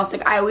around my house.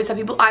 Like I always have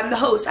people, I'm the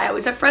host, I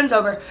always have friends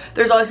over,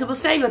 there's always people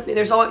staying with me,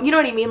 there's always, you know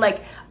what I mean,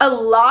 like a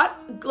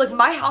lot, like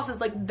my house is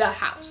like the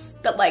house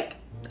that like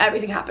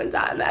everything happens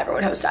at and that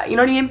everyone hosts at, you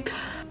know what I mean?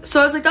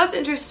 So I was like, that's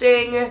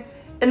interesting.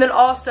 And then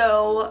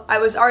also, I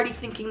was already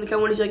thinking like I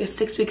want to do like a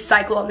 6-week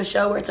cycle on the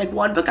show where it's like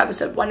 1 book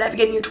episode, 1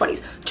 Navigating Your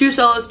 20s, 2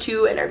 solos,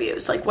 2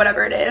 interviews, like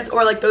whatever it is,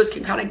 or like those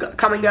can kind of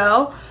come and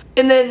go.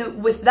 And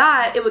then with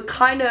that, it would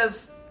kind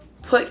of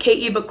put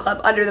KE Book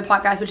Club under the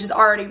podcast, which is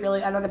already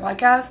really under the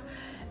podcast.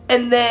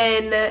 And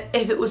then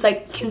if it was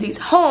like Kenzie's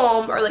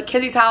Home, or like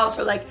Kenzie's House,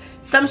 or like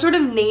some sort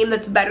of name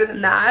that's better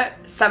than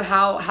that,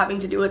 somehow having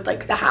to do with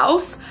like the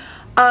house,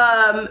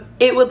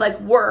 it would like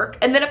work.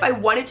 And then if I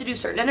wanted to do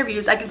certain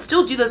interviews, I can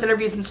still do those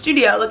interviews in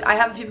studio. Like I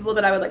have a few people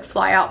that I would like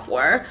fly out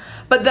for,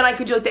 but then I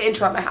could do like the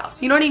intro at my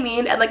house, you know what I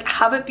mean? And like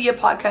have it be a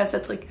podcast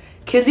that's like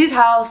Kenzie's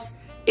house.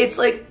 It's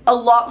like a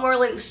lot more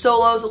like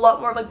solos, a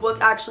lot more of like what's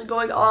actually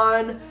going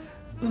on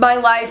my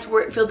life,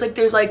 where it feels like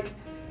there's like,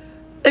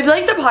 I feel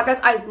like the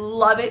podcast, I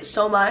love it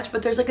so much,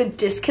 but there's like a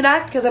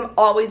disconnect because I'm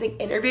always like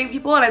interviewing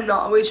people and I'm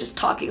not always just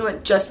talking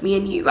like just me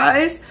and you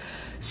guys.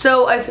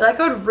 So I feel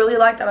like I would really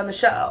like that on the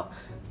show.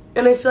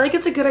 And I feel like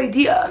it's a good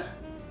idea,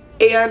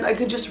 and I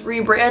could just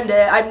rebrand it.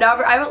 I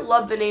haven't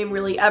loved the name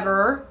really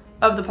ever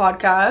of the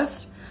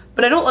podcast,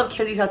 but I don't love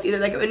Kenzie's House either.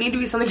 Like it would need to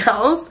be something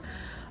else,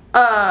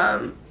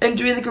 and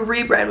doing like a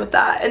rebrand with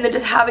that, and then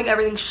just having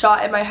everything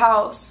shot in my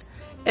house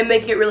and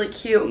making it really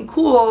cute and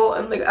cool,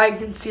 and like I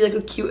can see like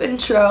a cute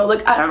intro.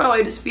 Like I don't know,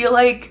 I just feel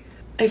like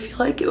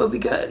it would be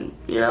good,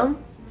 you know?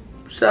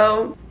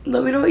 So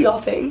let me know what y'all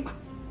think.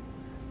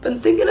 Been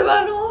thinking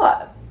about it a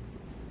lot.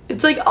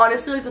 It's like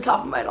honestly like the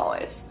top of mind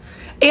always.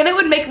 And it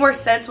would make more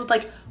sense with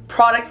like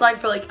product line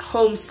for like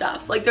home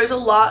stuff. Like there's a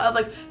lot of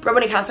like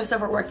Broman and Castaway stuff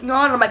we're working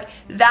on, and I'm like,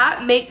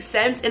 that makes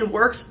sense and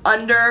works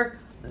under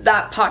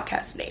that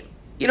podcast name.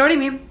 You know what I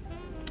mean?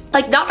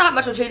 Like not that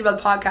much will change about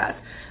the podcast,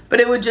 but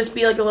it would just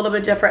be like a little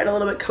bit different and a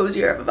little bit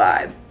cozier of a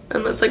vibe.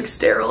 And less like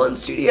sterile in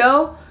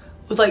studio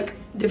with like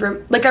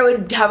different, like I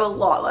would have a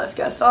lot less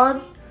guests on.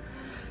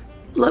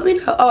 Let me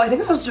know. Oh, I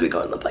think I was doing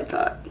going lip like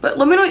that. But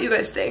let me know what you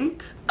guys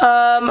think.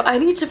 I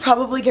need to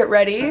probably get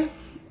ready.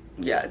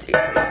 Yeah, it's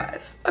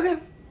 8:45. Okay,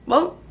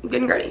 well, I'm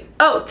getting ready.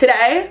 Oh,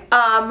 today,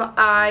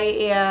 I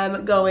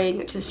am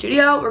going to the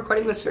studio,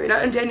 recording with Serena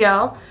and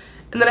Danielle.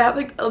 And then I have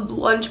like a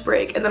lunch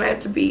break, and then I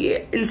have to be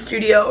in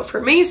studio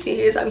for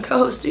Macy's. I'm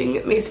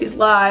co-hosting Macy's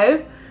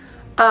Live,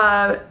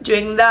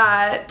 doing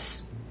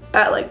that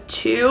at like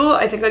 2.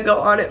 I think I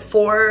go on at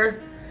 4.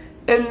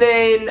 And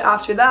then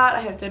after that, I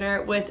have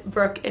dinner with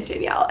Brooke and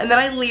Danielle. And then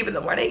I leave in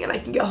the morning and I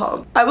can go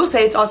home. I will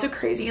say it's also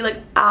crazy. Like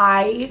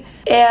I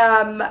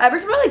am, every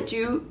time I like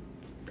do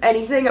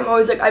anything, I'm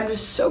always like, I'm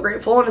just so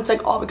grateful. And it's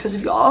like all because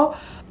of y'all.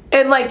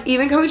 And like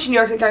even coming to New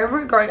York, like I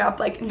remember growing up,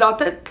 like not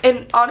that,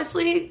 and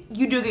honestly,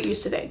 you do get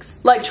used to things.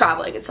 Like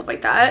traveling and stuff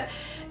like that.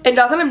 And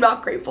not that I'm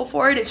not grateful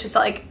for it. It's just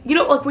like, you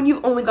know, like when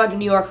you've only gone to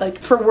New York like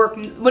for work,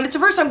 when it's the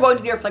first time going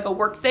to New York for like a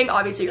work thing,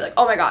 obviously you're like,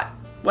 oh my God,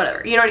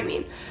 whatever. You know what I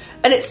mean?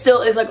 And it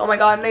still is like, oh my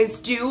God, and I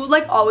do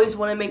like always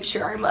want to make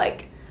sure I'm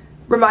like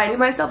reminding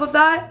myself of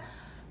that.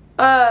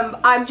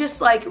 I'm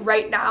just like,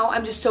 right now,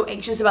 I'm just so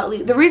anxious about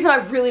leaving. The reason I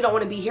really don't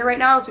want to be here right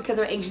now is because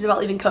I'm anxious about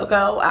leaving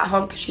Coco at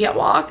home because she can't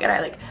walk, and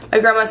I like, my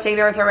grandma's staying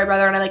there with her, my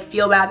brother, and I like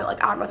feel bad that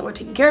like I'm not the one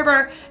taking care of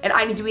her, and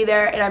I need to be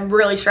there, and I'm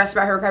really stressed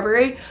about her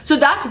recovery. So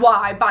that's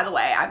why, by the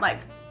way, I'm like,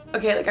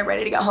 okay, like I'm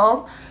ready to get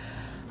home.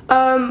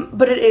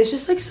 But it is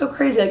just like so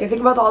crazy. Like I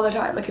think about that all the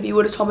time. Like if you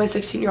would have told my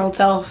 16-year-old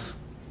self,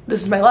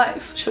 this is my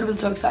life, should have been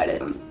so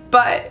excited.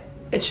 But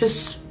it's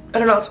just, I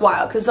don't know, it's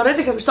wild because sometimes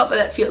I come to stuff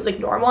that feels like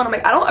normal, and I'm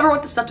like, I don't ever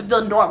want this stuff to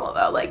feel normal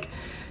though. Like,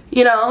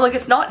 you know, like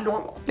it's not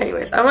normal.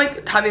 Anyways, I'm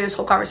like having this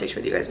whole conversation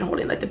with you guys and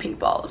holding like the pink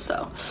balls,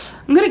 so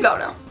I'm gonna go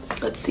now.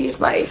 Let's see if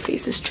my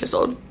face is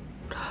chiseled.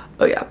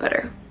 Oh yeah,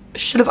 better.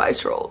 Should have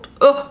ice rolled.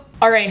 Ugh.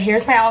 All right,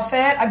 here's my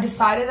outfit. I've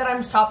decided that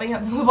I'm stopping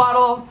at Blue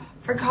Bottle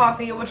for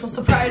coffee, which will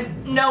surprise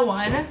no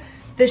one.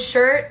 This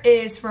shirt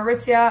is from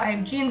Aritzia. I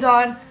have jeans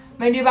on,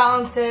 my New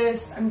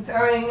Balances. I'm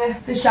throwing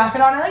this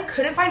jacket on. I like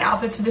couldn't find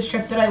outfits for this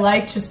trip that I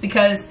liked just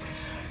because,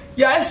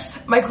 yes,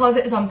 my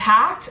closet is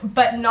unpacked,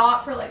 but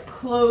not for like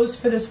clothes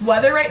for this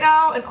weather right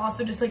now. And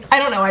also just like, I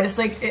don't know, I just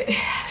like,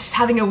 just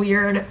having a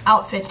weird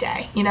outfit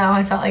day, you know?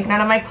 I felt like none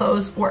of my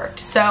clothes worked.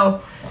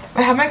 So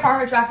I have my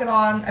Carhartt jacket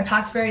on. I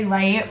packed very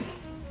light,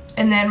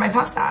 and then my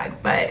Puffs bag,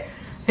 but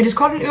I just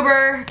called an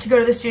Uber to go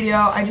to the studio.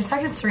 I just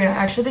texted Serena. I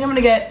actually think I'm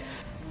gonna get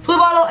Blue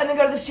Bottle and then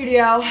go to the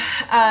studio.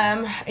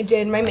 I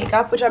did my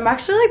makeup, which I'm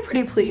actually like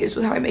pretty pleased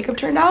with how my makeup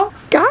turned out.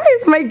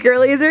 Guys, my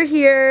girlies are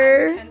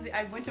here. Kenzie,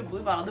 I went to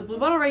Blue Bottle. The Blue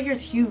Bottle right here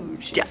is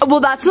huge. Yeah, well,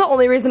 that's the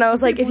only reason I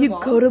was like, if you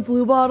go to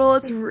Blue Bottle,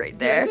 it's right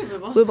there.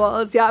 Blue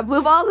Balls, yeah,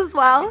 Blue Balls as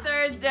well.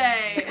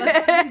 Thursday.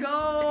 Let's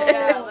go.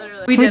 Yeah,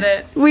 literally. We did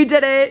it. We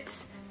did it.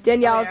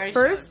 Danielle's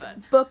first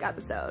book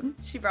episode.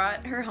 She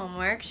brought her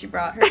homework. She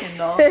brought her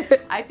Kindle.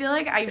 I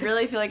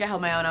really feel like I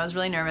held my own. I was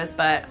really nervous,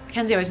 but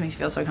Kenzie always makes me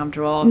feel so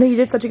comfortable. No, you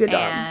did such a good job.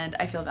 And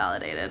I feel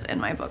validated in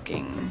my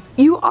booking.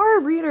 You are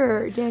a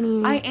reader,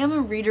 Danny. I am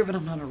a reader, but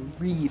I'm not a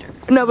reader.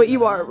 No, but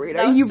you are a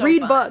reader. You so read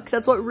fun. books.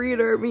 That's what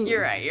reader means.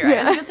 You're right. You're right.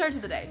 It's a good start to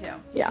the day, too.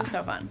 Yeah. This is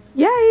so fun.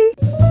 Yay.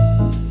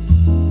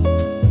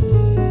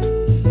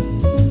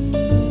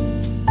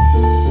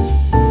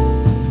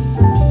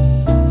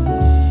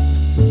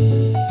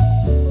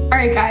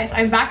 Alright guys,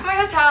 I'm back at my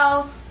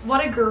hotel.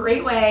 What a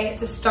great way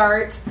to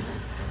start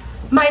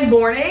my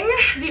morning.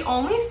 The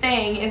only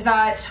thing is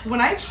that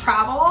when I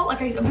travel,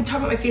 like I've been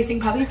talking about my face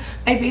being puffy,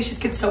 my face just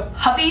gets so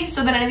puffy,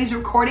 so then in these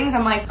recordings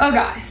I'm like, oh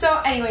god.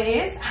 So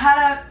anyways,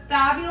 had a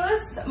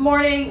fabulous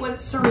morning with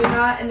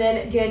Serena and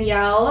then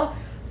Danielle.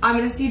 I'm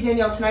gonna see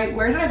Danielle tonight.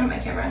 Where did I put my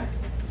camera?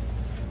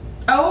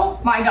 Oh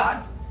my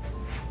god.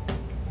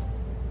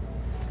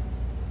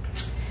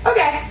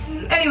 Okay,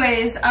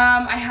 anyways,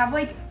 I have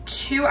like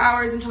 2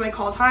 hours until my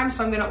call time,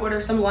 so I'm gonna order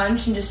some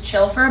lunch and just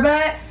chill for a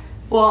bit.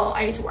 Well,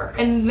 I need to work,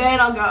 and then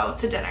I'll go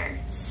to dinner.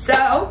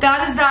 So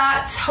that is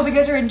that. Hope you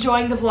guys are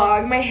enjoying the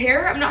vlog. My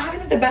hair, I'm not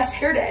having the best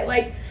hair day.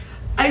 Like,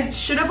 I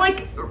should have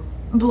like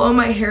blown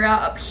my hair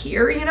out up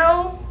here, you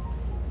know?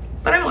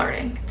 But I'm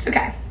learning, it's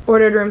okay.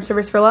 Ordered room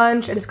service for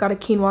lunch. I just got a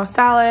quinoa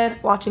salad,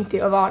 watching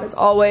Theo Vaughn as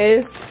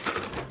always,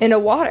 and a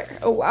water.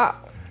 Oh wow,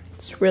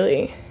 it's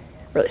really,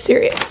 really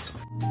serious.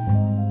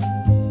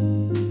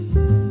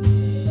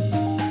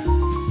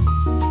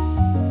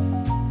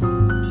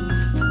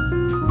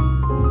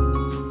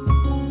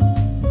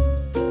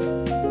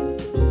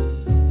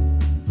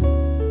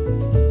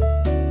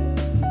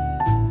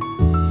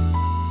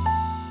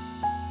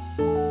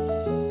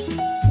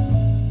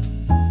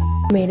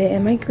 Made it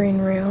in my green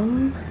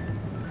room.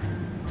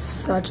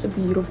 Such a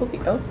beautiful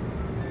view.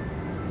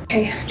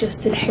 Okay,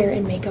 just did hair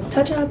and makeup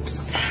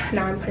touch-ups.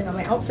 Now I'm putting on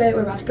my outfit.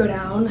 We're about to go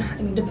down.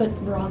 I need to put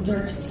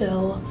bronzer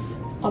still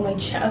on my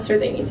chest, or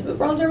they need to put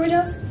bronzer on my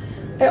chest.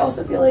 I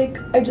also feel like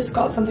I just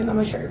got something on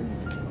my shirt.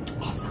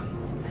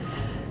 Awesome.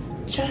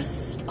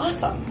 Just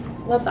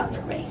awesome. Love that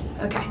for me.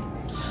 Okay.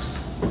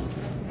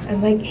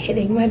 I'm like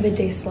hitting my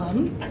midday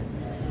slump,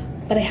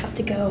 but I have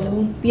to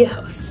go be a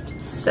host.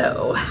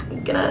 So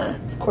I'm gonna,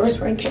 of course,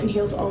 wearing kitten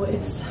heels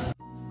always.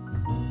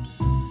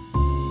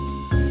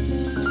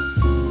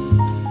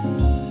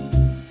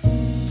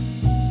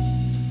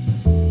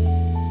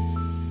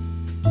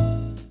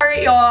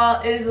 Alright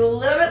y'all, it is a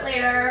little bit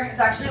later. It's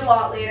actually a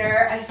lot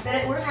later. I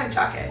finished, where's my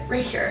jacket?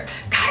 Right here.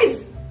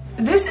 Guys,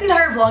 this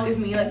entire vlog is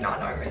me like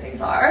not knowing where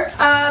things are.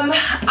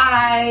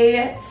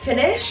 I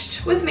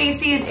finished with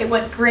Macy's. It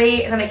went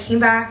great, and then I came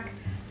back,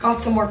 got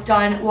some work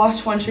done,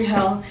 watched One Tree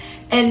Hill,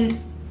 and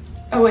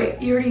oh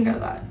wait, you already know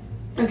that.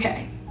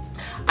 Okay.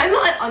 I'm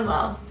not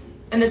unwell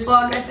in this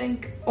vlog, I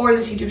think, or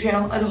this YouTube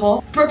channel as a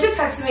whole. Brooke just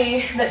texted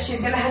me that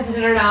she's gonna head to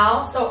dinner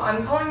now, so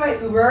I'm calling my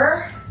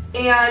Uber,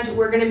 and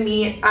we're gonna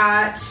meet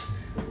at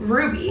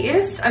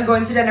Ruby's. I'm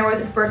going to dinner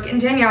with Brooke and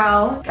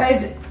Danielle.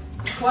 Guys, it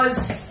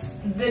was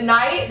the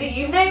night, the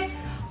evening.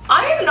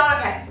 I am not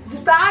okay. This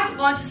bag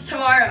launches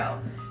tomorrow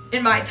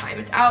in my time.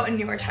 It's out in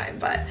your time,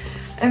 but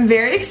I'm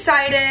very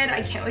excited.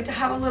 I can't wait to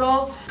have a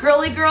little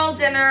girly girl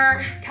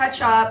dinner,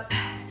 catch up,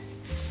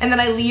 and then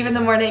I leave in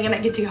the morning and I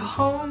get to go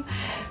home.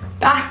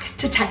 back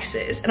to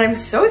Texas, and I'm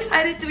so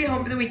excited to be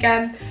home for the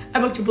weekend.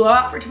 I booked a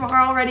blowout for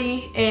tomorrow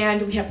already,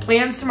 and we have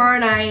plans tomorrow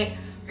night.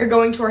 We're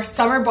going to our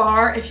summer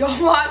bar. If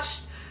y'all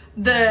watched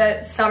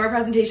the summer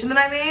presentation that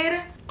I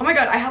made, oh my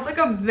god, I have like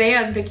a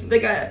van picking,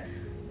 like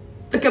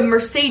a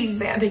Mercedes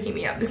van picking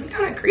me up. This is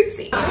kind of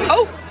crazy.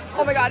 Oh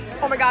my god,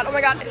 oh my god, oh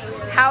my god.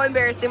 How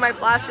embarrassing, my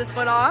flash just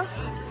went off.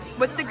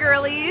 With the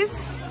girlies,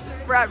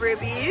 we're at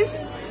Ruby's.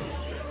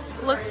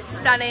 Looks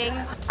stunning.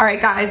 All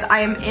right guys, I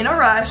am in a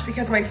rush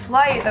because my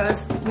flight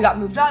we got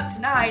moved up to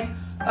 9,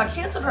 got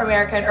canceled for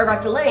American, or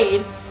got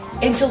delayed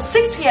until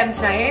 6 p.m.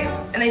 tonight,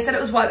 and they said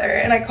it was weather,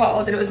 and I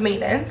called and it was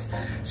maintenance.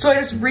 So I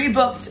just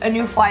rebooked a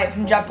new flight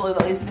from JetBlue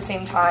that leaves at the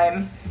same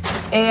time,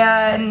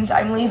 and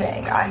I'm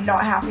leaving. I'm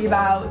not happy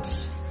about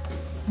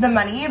the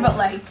money, but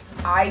like,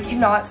 I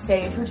cannot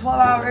stay for 12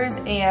 hours,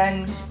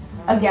 and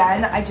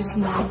again, I just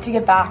need to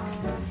get back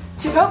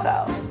to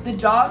Coco. The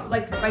dog,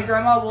 like my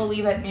grandma will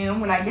leave at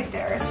noon when I get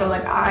there, so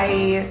like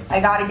I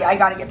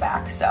gotta get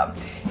back. So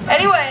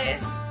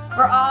anyways,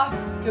 we're off.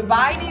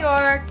 Goodbye, New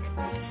York.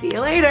 See you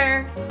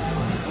later.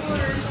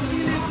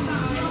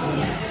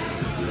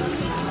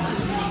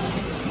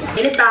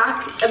 Made it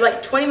back at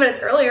like 20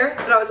 minutes earlier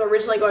than I was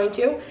originally going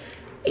to.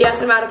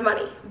 Yes, I'm out of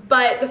money.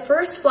 But the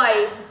first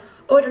flight,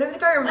 oh, I don't even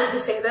think I remember to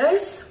say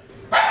this.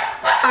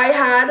 I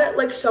had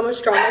like so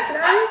much drama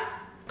today.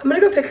 I'm gonna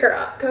go pick her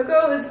up.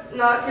 Coco is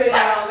not doing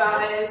well,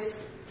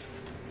 guys.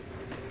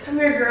 Come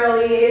here,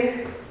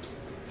 girlie.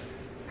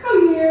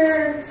 Come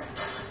here.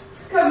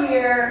 Come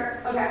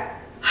here. Okay.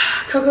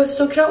 Coco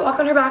still cannot walk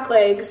on her back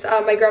legs.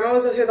 My grandma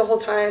was with her the whole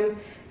time,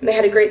 and they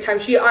had a great time.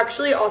 She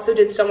actually also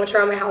did so much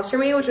around my house for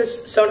me, which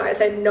was so nice.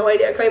 I had no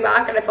idea coming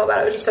back, and I felt bad.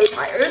 I was just so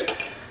tired.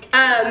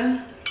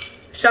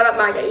 Shut up,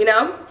 Maggie, you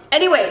know?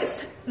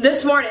 Anyways,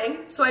 this morning,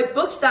 so I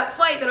booked that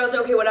flight that I was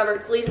okay, whatever,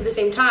 it leaves at the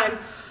same time.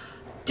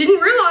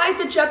 Didn't realize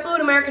that JetBlue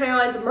and American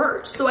Airlines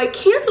merged. So I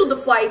canceled the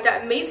flight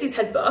that Macy's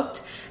had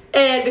booked,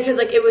 and because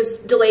like it was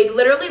delayed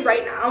literally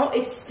right now,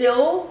 it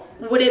still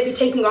wouldn't be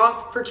taking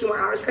off for 2 more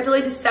hours. It got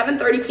delayed to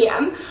 7:30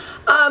 p.m.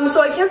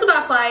 So I canceled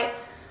that flight,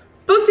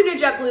 booked a new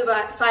JetBlue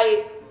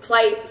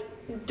flight,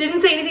 didn't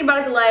say anything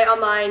about a delay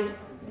online.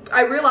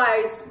 I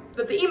realized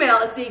that the email,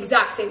 it's the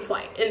exact same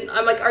flight, and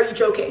I'm like, are you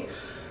joking?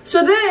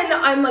 So then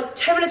I'm like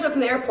 10 minutes away from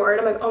the airport.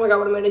 I'm like, oh my god,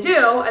 what am I gonna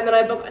do? And then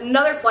I booked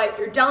another flight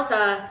through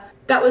Delta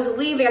that was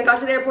leaving. I got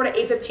to the airport at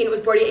 8:15. It was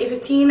boarding at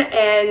 8:15,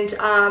 and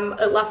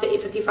it left at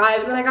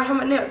 8:55, and then I got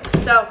home at noon.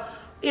 So,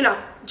 you know,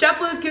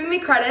 JetBlue's giving me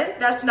credit.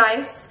 That's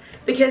nice,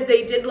 because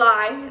they did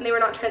lie, and they were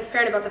not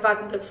transparent about the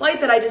fact that the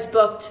flight that I just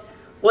booked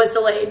was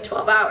delayed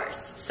 12 hours.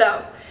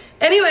 So,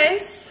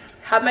 anyways,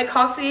 have my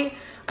coffee.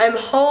 I'm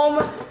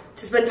home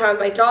to spend time with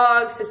my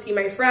dogs, to see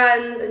my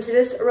friends, and to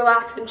just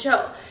relax and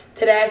chill.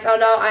 Today I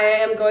found out I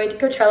am going to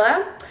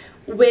Coachella,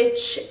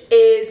 which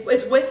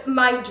it's with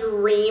my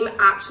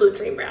absolute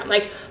dream brand.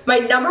 Like my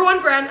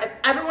 #1 brand I've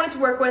ever wanted to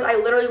work with. I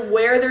literally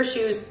wear their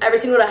shoes every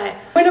single day.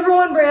 My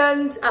 #1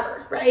 brand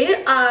ever,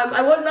 right?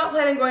 I was not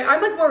planning on going.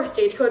 I'm like more of a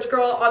stagecoach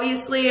girl,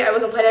 obviously. I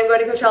wasn't planning on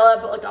going to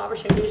Coachella, but like the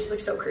opportunity is just like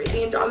so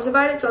crazy, and Dom's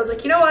invited, so I was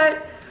like, you know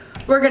what?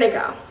 We're gonna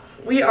go.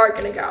 We are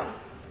gonna go.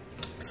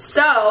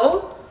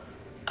 So,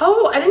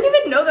 oh, I didn't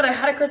even know that I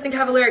had a Kristen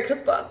Cavallari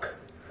cookbook.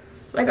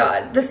 My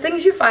god, the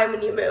things you find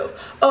when you move.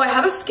 Oh, I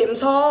have a Skims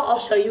haul. I'll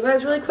show you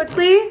guys really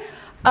quickly.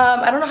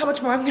 I don't know how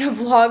much more I'm gonna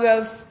vlog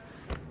of.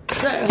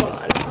 Hold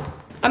on.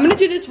 I'm gonna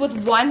do this with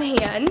one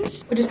hand,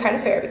 which is kind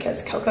of fair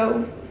because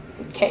Coco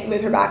can't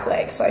move her back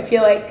leg. So I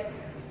feel like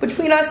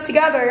between us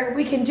together,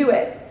 we can do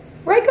it.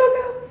 Right,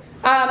 Coco?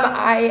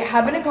 I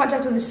have been in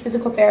contact with this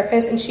physical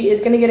therapist, and she is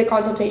gonna get a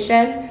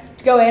consultation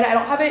to go in. I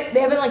don't have it,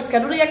 they haven't like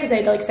scheduled it yet because they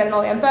had to like send in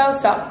all the info.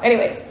 So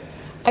anyways,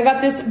 I got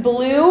this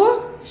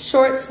blue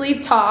short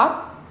sleeve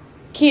top.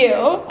 Cute.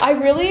 I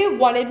really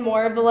wanted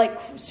more of the like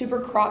super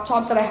crop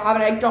tops that I have,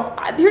 and I don't.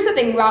 Here's the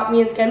thing about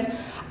me and Skims.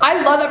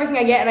 I love everything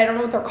I get, and I don't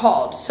know what they're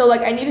called. So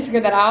like I need to figure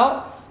that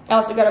out. I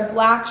also got a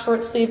black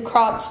short sleeve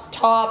cropped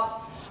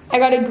top. I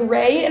got a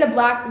gray and a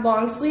black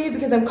long sleeve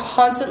because I'm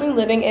constantly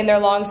living in their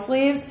long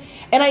sleeves.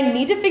 And I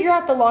need to figure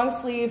out the long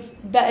sleeve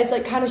that is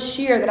like kind of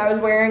sheer that I was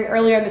wearing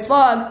earlier in this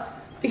vlog,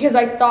 because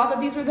I thought that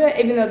these were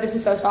even though this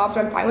is so soft,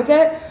 I'm fine with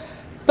it.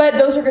 But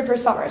those are good for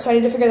summer, so I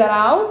need to figure that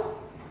out.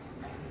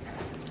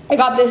 I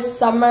got this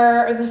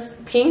this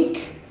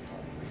pink,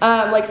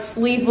 like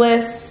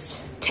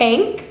sleeveless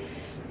tank,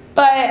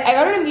 but I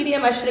got it in a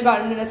medium. I should have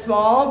gotten it in a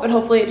small, but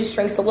hopefully it just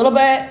shrinks a little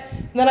bit.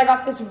 And then I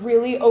got this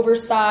really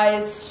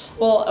oversized,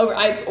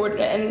 I ordered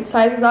it and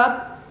sizes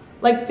up,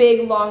 like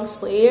big long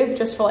sleeve,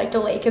 just for like the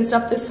lake and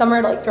stuff this summer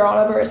to like throw on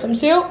over a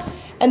swimsuit.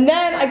 And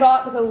then I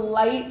got like a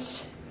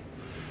light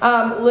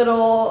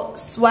little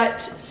sweat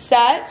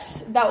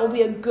set that will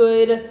be a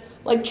good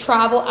like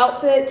travel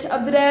outfit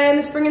of the day in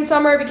the spring and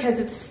summer, because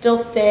it's still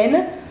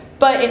thin,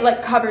 but it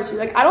like covers you.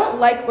 Like I don't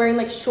like wearing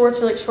like shorts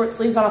or like short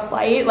sleeves on a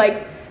flight.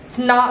 Like it's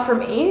not for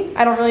me.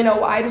 I don't really know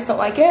why, I just don't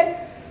like it.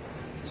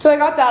 So I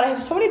got that. I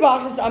have so many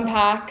boxes to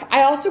unpack.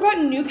 I also got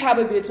new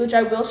cowboy boots, which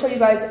I will show you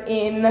guys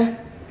in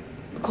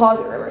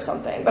closet room or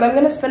something. But I'm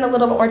gonna spend a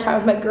little bit more time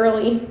with my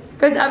girly.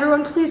 Guys,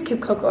 everyone, please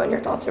keep Coco in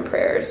your thoughts and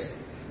prayers.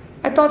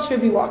 I thought she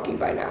would be walking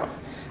by now.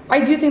 I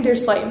do think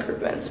there's slight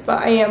improvements,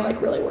 but I am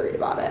like really worried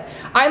about it.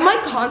 I'm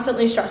like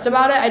constantly stressed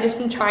about it. I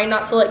just am trying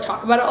not to like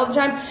talk about it all the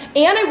time.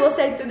 And I will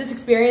say through this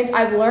experience,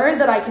 I've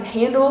learned that I can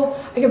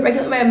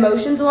regulate my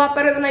emotions a lot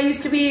better than I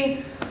used to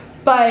be.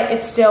 But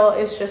it still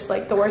is just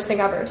like the worst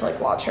thing ever to like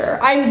watch her.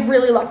 I'm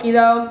really lucky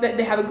though that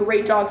they have a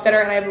great dog sitter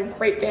and I have a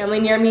great family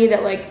near me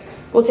that like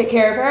will take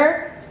care of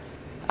her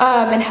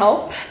and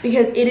help,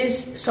 because it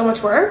is so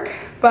much work.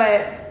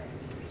 But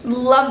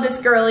love this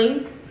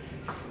girly.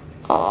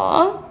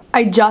 Aww.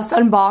 I just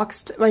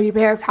unboxed my new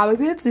pair of cowboy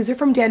boots. These are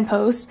from Dan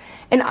Post,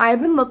 and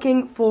I've been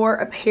looking for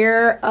a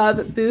pair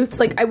of boots.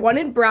 Like, I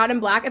wanted brown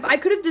and black. If I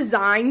could have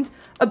designed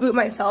a boot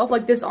myself,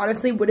 like this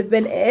honestly would have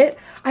been it.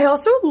 I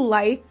also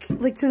like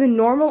to the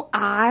normal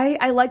eye,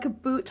 I like a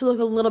boot to look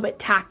a little bit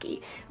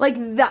tacky. Like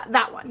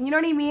that one, you know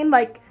what I mean?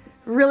 Like,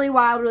 really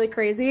wild, really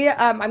crazy.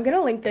 I'm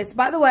gonna link this.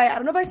 By the way, I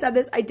don't know if I said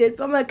this, I did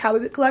film a cowboy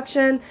boot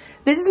collection.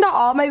 This is not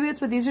all my boots,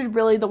 but these are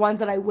really the ones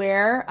that I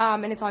wear,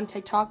 and it's on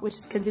TikTok, which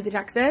is Kenzie the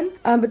Texan.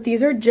 But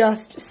these are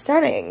just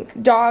stunning.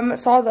 Dom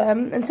saw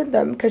them and sent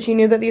them because she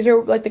knew that these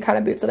are like the kind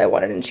of boots that I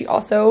wanted, and she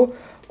also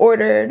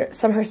ordered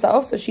some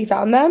herself, so she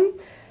found them.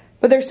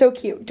 But they're so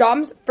cute.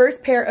 Dom's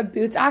first pair of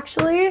boots,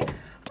 actually,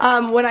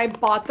 when I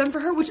bought them for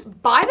her, which,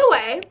 by the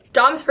way,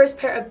 Dom's first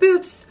pair of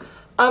boots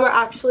are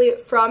actually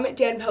from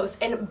Dan Post.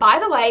 And by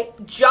the way,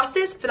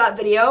 justice for that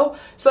video.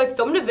 So I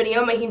filmed a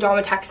video making Dom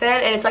a Texan,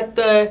 and it's like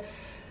the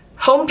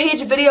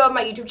homepage video of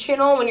my YouTube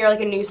channel when you're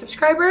like a new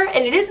subscriber,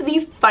 and it is the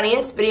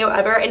funniest video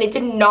ever, and it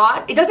doesn't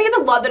get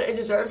the love that it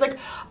deserves. Like,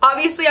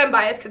 obviously I'm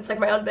biased because it's like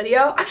my own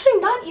video. Actually,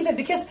 not even,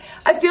 because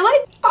I feel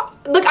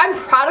like I'm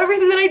proud of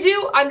everything that I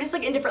do. I'm just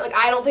like indifferent. Like,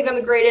 I don't think I'm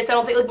the greatest. I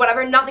don't think like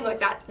whatever, nothing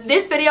like that.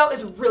 This video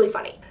is really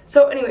funny.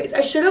 So anyways,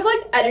 I should have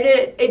like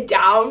edited it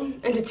down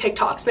into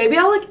TikToks. Maybe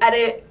I'll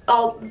like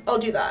I'll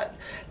do that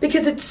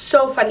because it's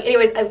so funny.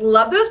 Anyways, I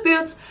love those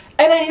boots.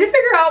 And I need to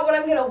figure out what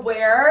I'm gonna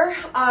wear.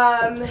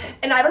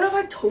 And I don't know if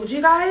I've told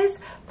you guys,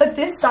 but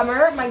this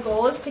summer, my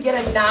goal is to get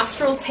a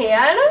natural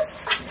tan,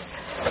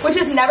 which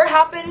has never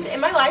happened in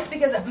my life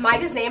because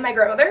Micah's name, my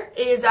grandmother,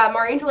 is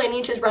Maureen Delaney,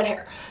 and she has red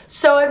hair.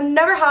 So I've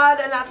never had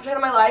a natural tan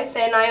in my life,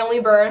 and I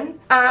only burn.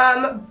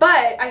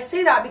 But I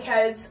say that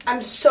because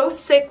I'm so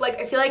sick. Like,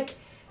 I feel like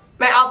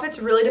my outfits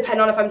really depend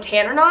on if I'm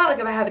tan or not, like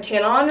if I have a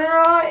tan on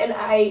or not, and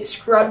I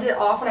scrubbed it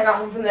off when I got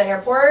home from the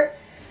airport.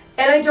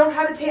 And I don't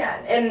have a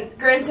tan. And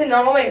granted,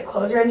 not all my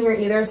clothes are in here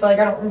either, so like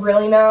I don't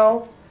really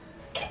know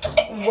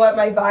what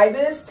my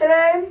vibe is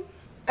today.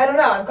 I don't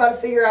know. I've got to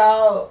figure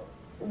out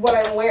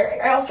what I'm wearing.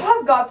 I also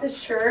have got this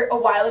shirt a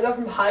while ago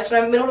from Hutch, and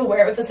I've been able to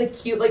wear it with this like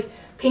cute like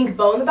pink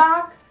bow in the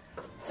back.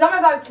 It's not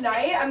my vibe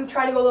tonight. I'm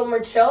trying to go a little more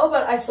chill,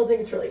 but I still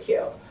think it's really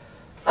cute.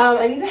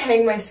 I need to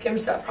hang my skim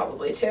stuff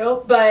probably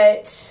too,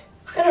 but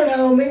I don't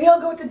know. Maybe I'll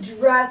go with the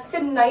dress,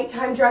 like a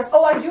nighttime dress.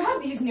 Oh, I do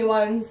have these new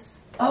ones.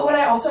 Oh, and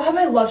I also have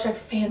my Love Shack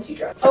fancy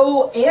dress.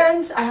 Oh,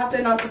 and I have to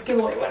announce this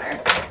giveaway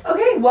winner.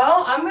 Okay,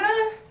 well, I'm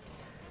gonna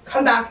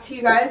come back to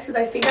you guys because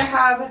I think I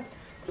have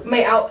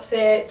my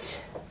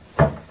outfit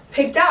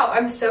picked out.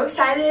 I'm so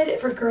excited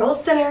for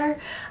girls' dinner.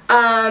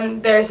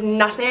 There's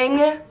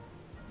nothing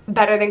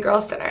better than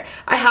girls' dinner.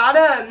 I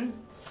had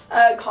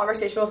a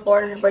conversation with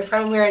Lauren and her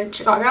boyfriend when we were in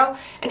Chicago,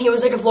 and he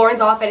was like, if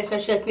Lauren's off, I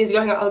just she like needs to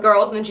go hang out with the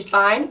girls, and then she's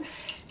fine.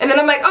 And then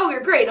I'm like, oh,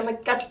 you're great. I'm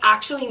like, that's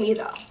actually me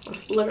though.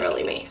 That's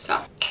literally me.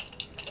 So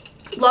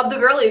love the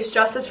girlies.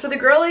 Justice for the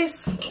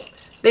girlies.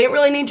 They didn't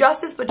really need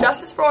justice, but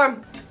justice for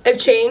them. I've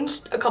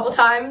changed a couple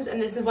times,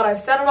 and this is what I've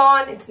settled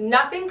on. It's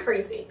nothing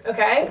crazy,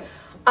 okay?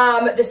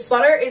 This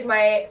sweater is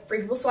my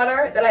Free People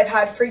sweater that I've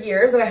had for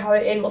years, and I have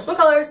it in multiple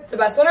colors. It's the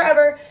best sweater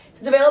ever. If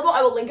it's available,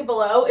 I will link it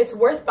below. It's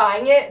worth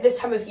buying it this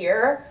time of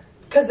year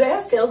because they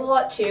have sales a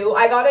lot too.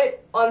 I got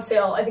it on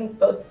sale, I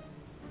think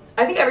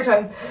every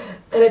time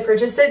that I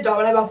purchased it. Dom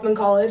and I bought them in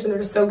college, and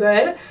they're just so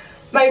good.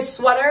 My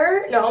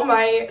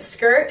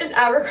skirt is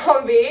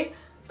Abercrombie.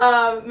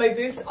 My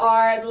boots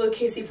are the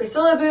Lucchese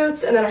Priscilla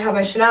boots, and then I have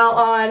my Chanel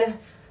on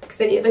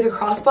because I need like a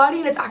crossbody,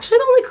 and it's actually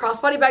the only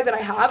crossbody bag that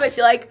I have. I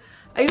feel like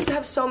I used to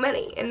have so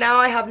many, and now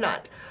I have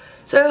none.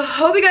 So I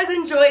hope you guys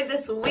enjoyed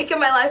this week in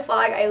my life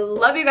vlog. I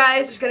love you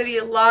guys. There's gonna be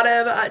a lot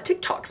of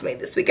TikToks made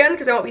this weekend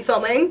because I won't be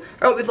filming,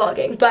 or I won't be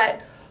vlogging,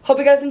 but hope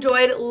you guys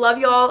enjoyed. Love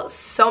y'all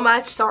so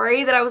much.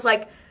 Sorry that I was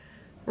like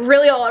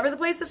really all over the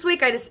place this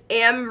week. I just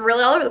am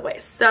really all over the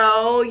place.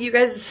 So you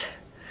guys,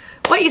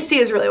 what you see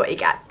is really what you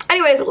get.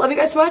 Anyways, I love you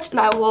guys so much, and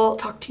I will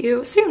talk to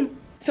you soon.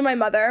 So my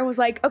mother was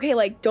like, okay,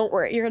 like, don't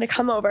worry. You're gonna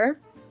come over,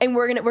 and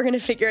we're gonna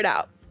figure it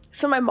out.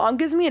 So my mom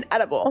gives me an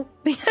edible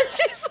because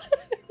she's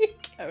like,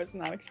 I was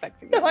not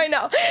expecting that. No, I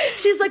know.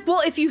 She's like,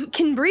 well, if you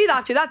can breathe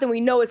after that, then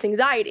we know it's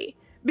anxiety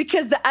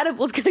because the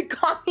edible is gonna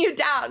calm you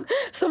down.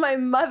 So my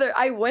mother,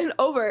 I went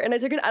over and I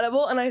took an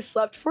edible and I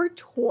slept for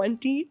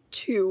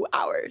 22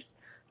 hours.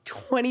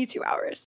 22 hours.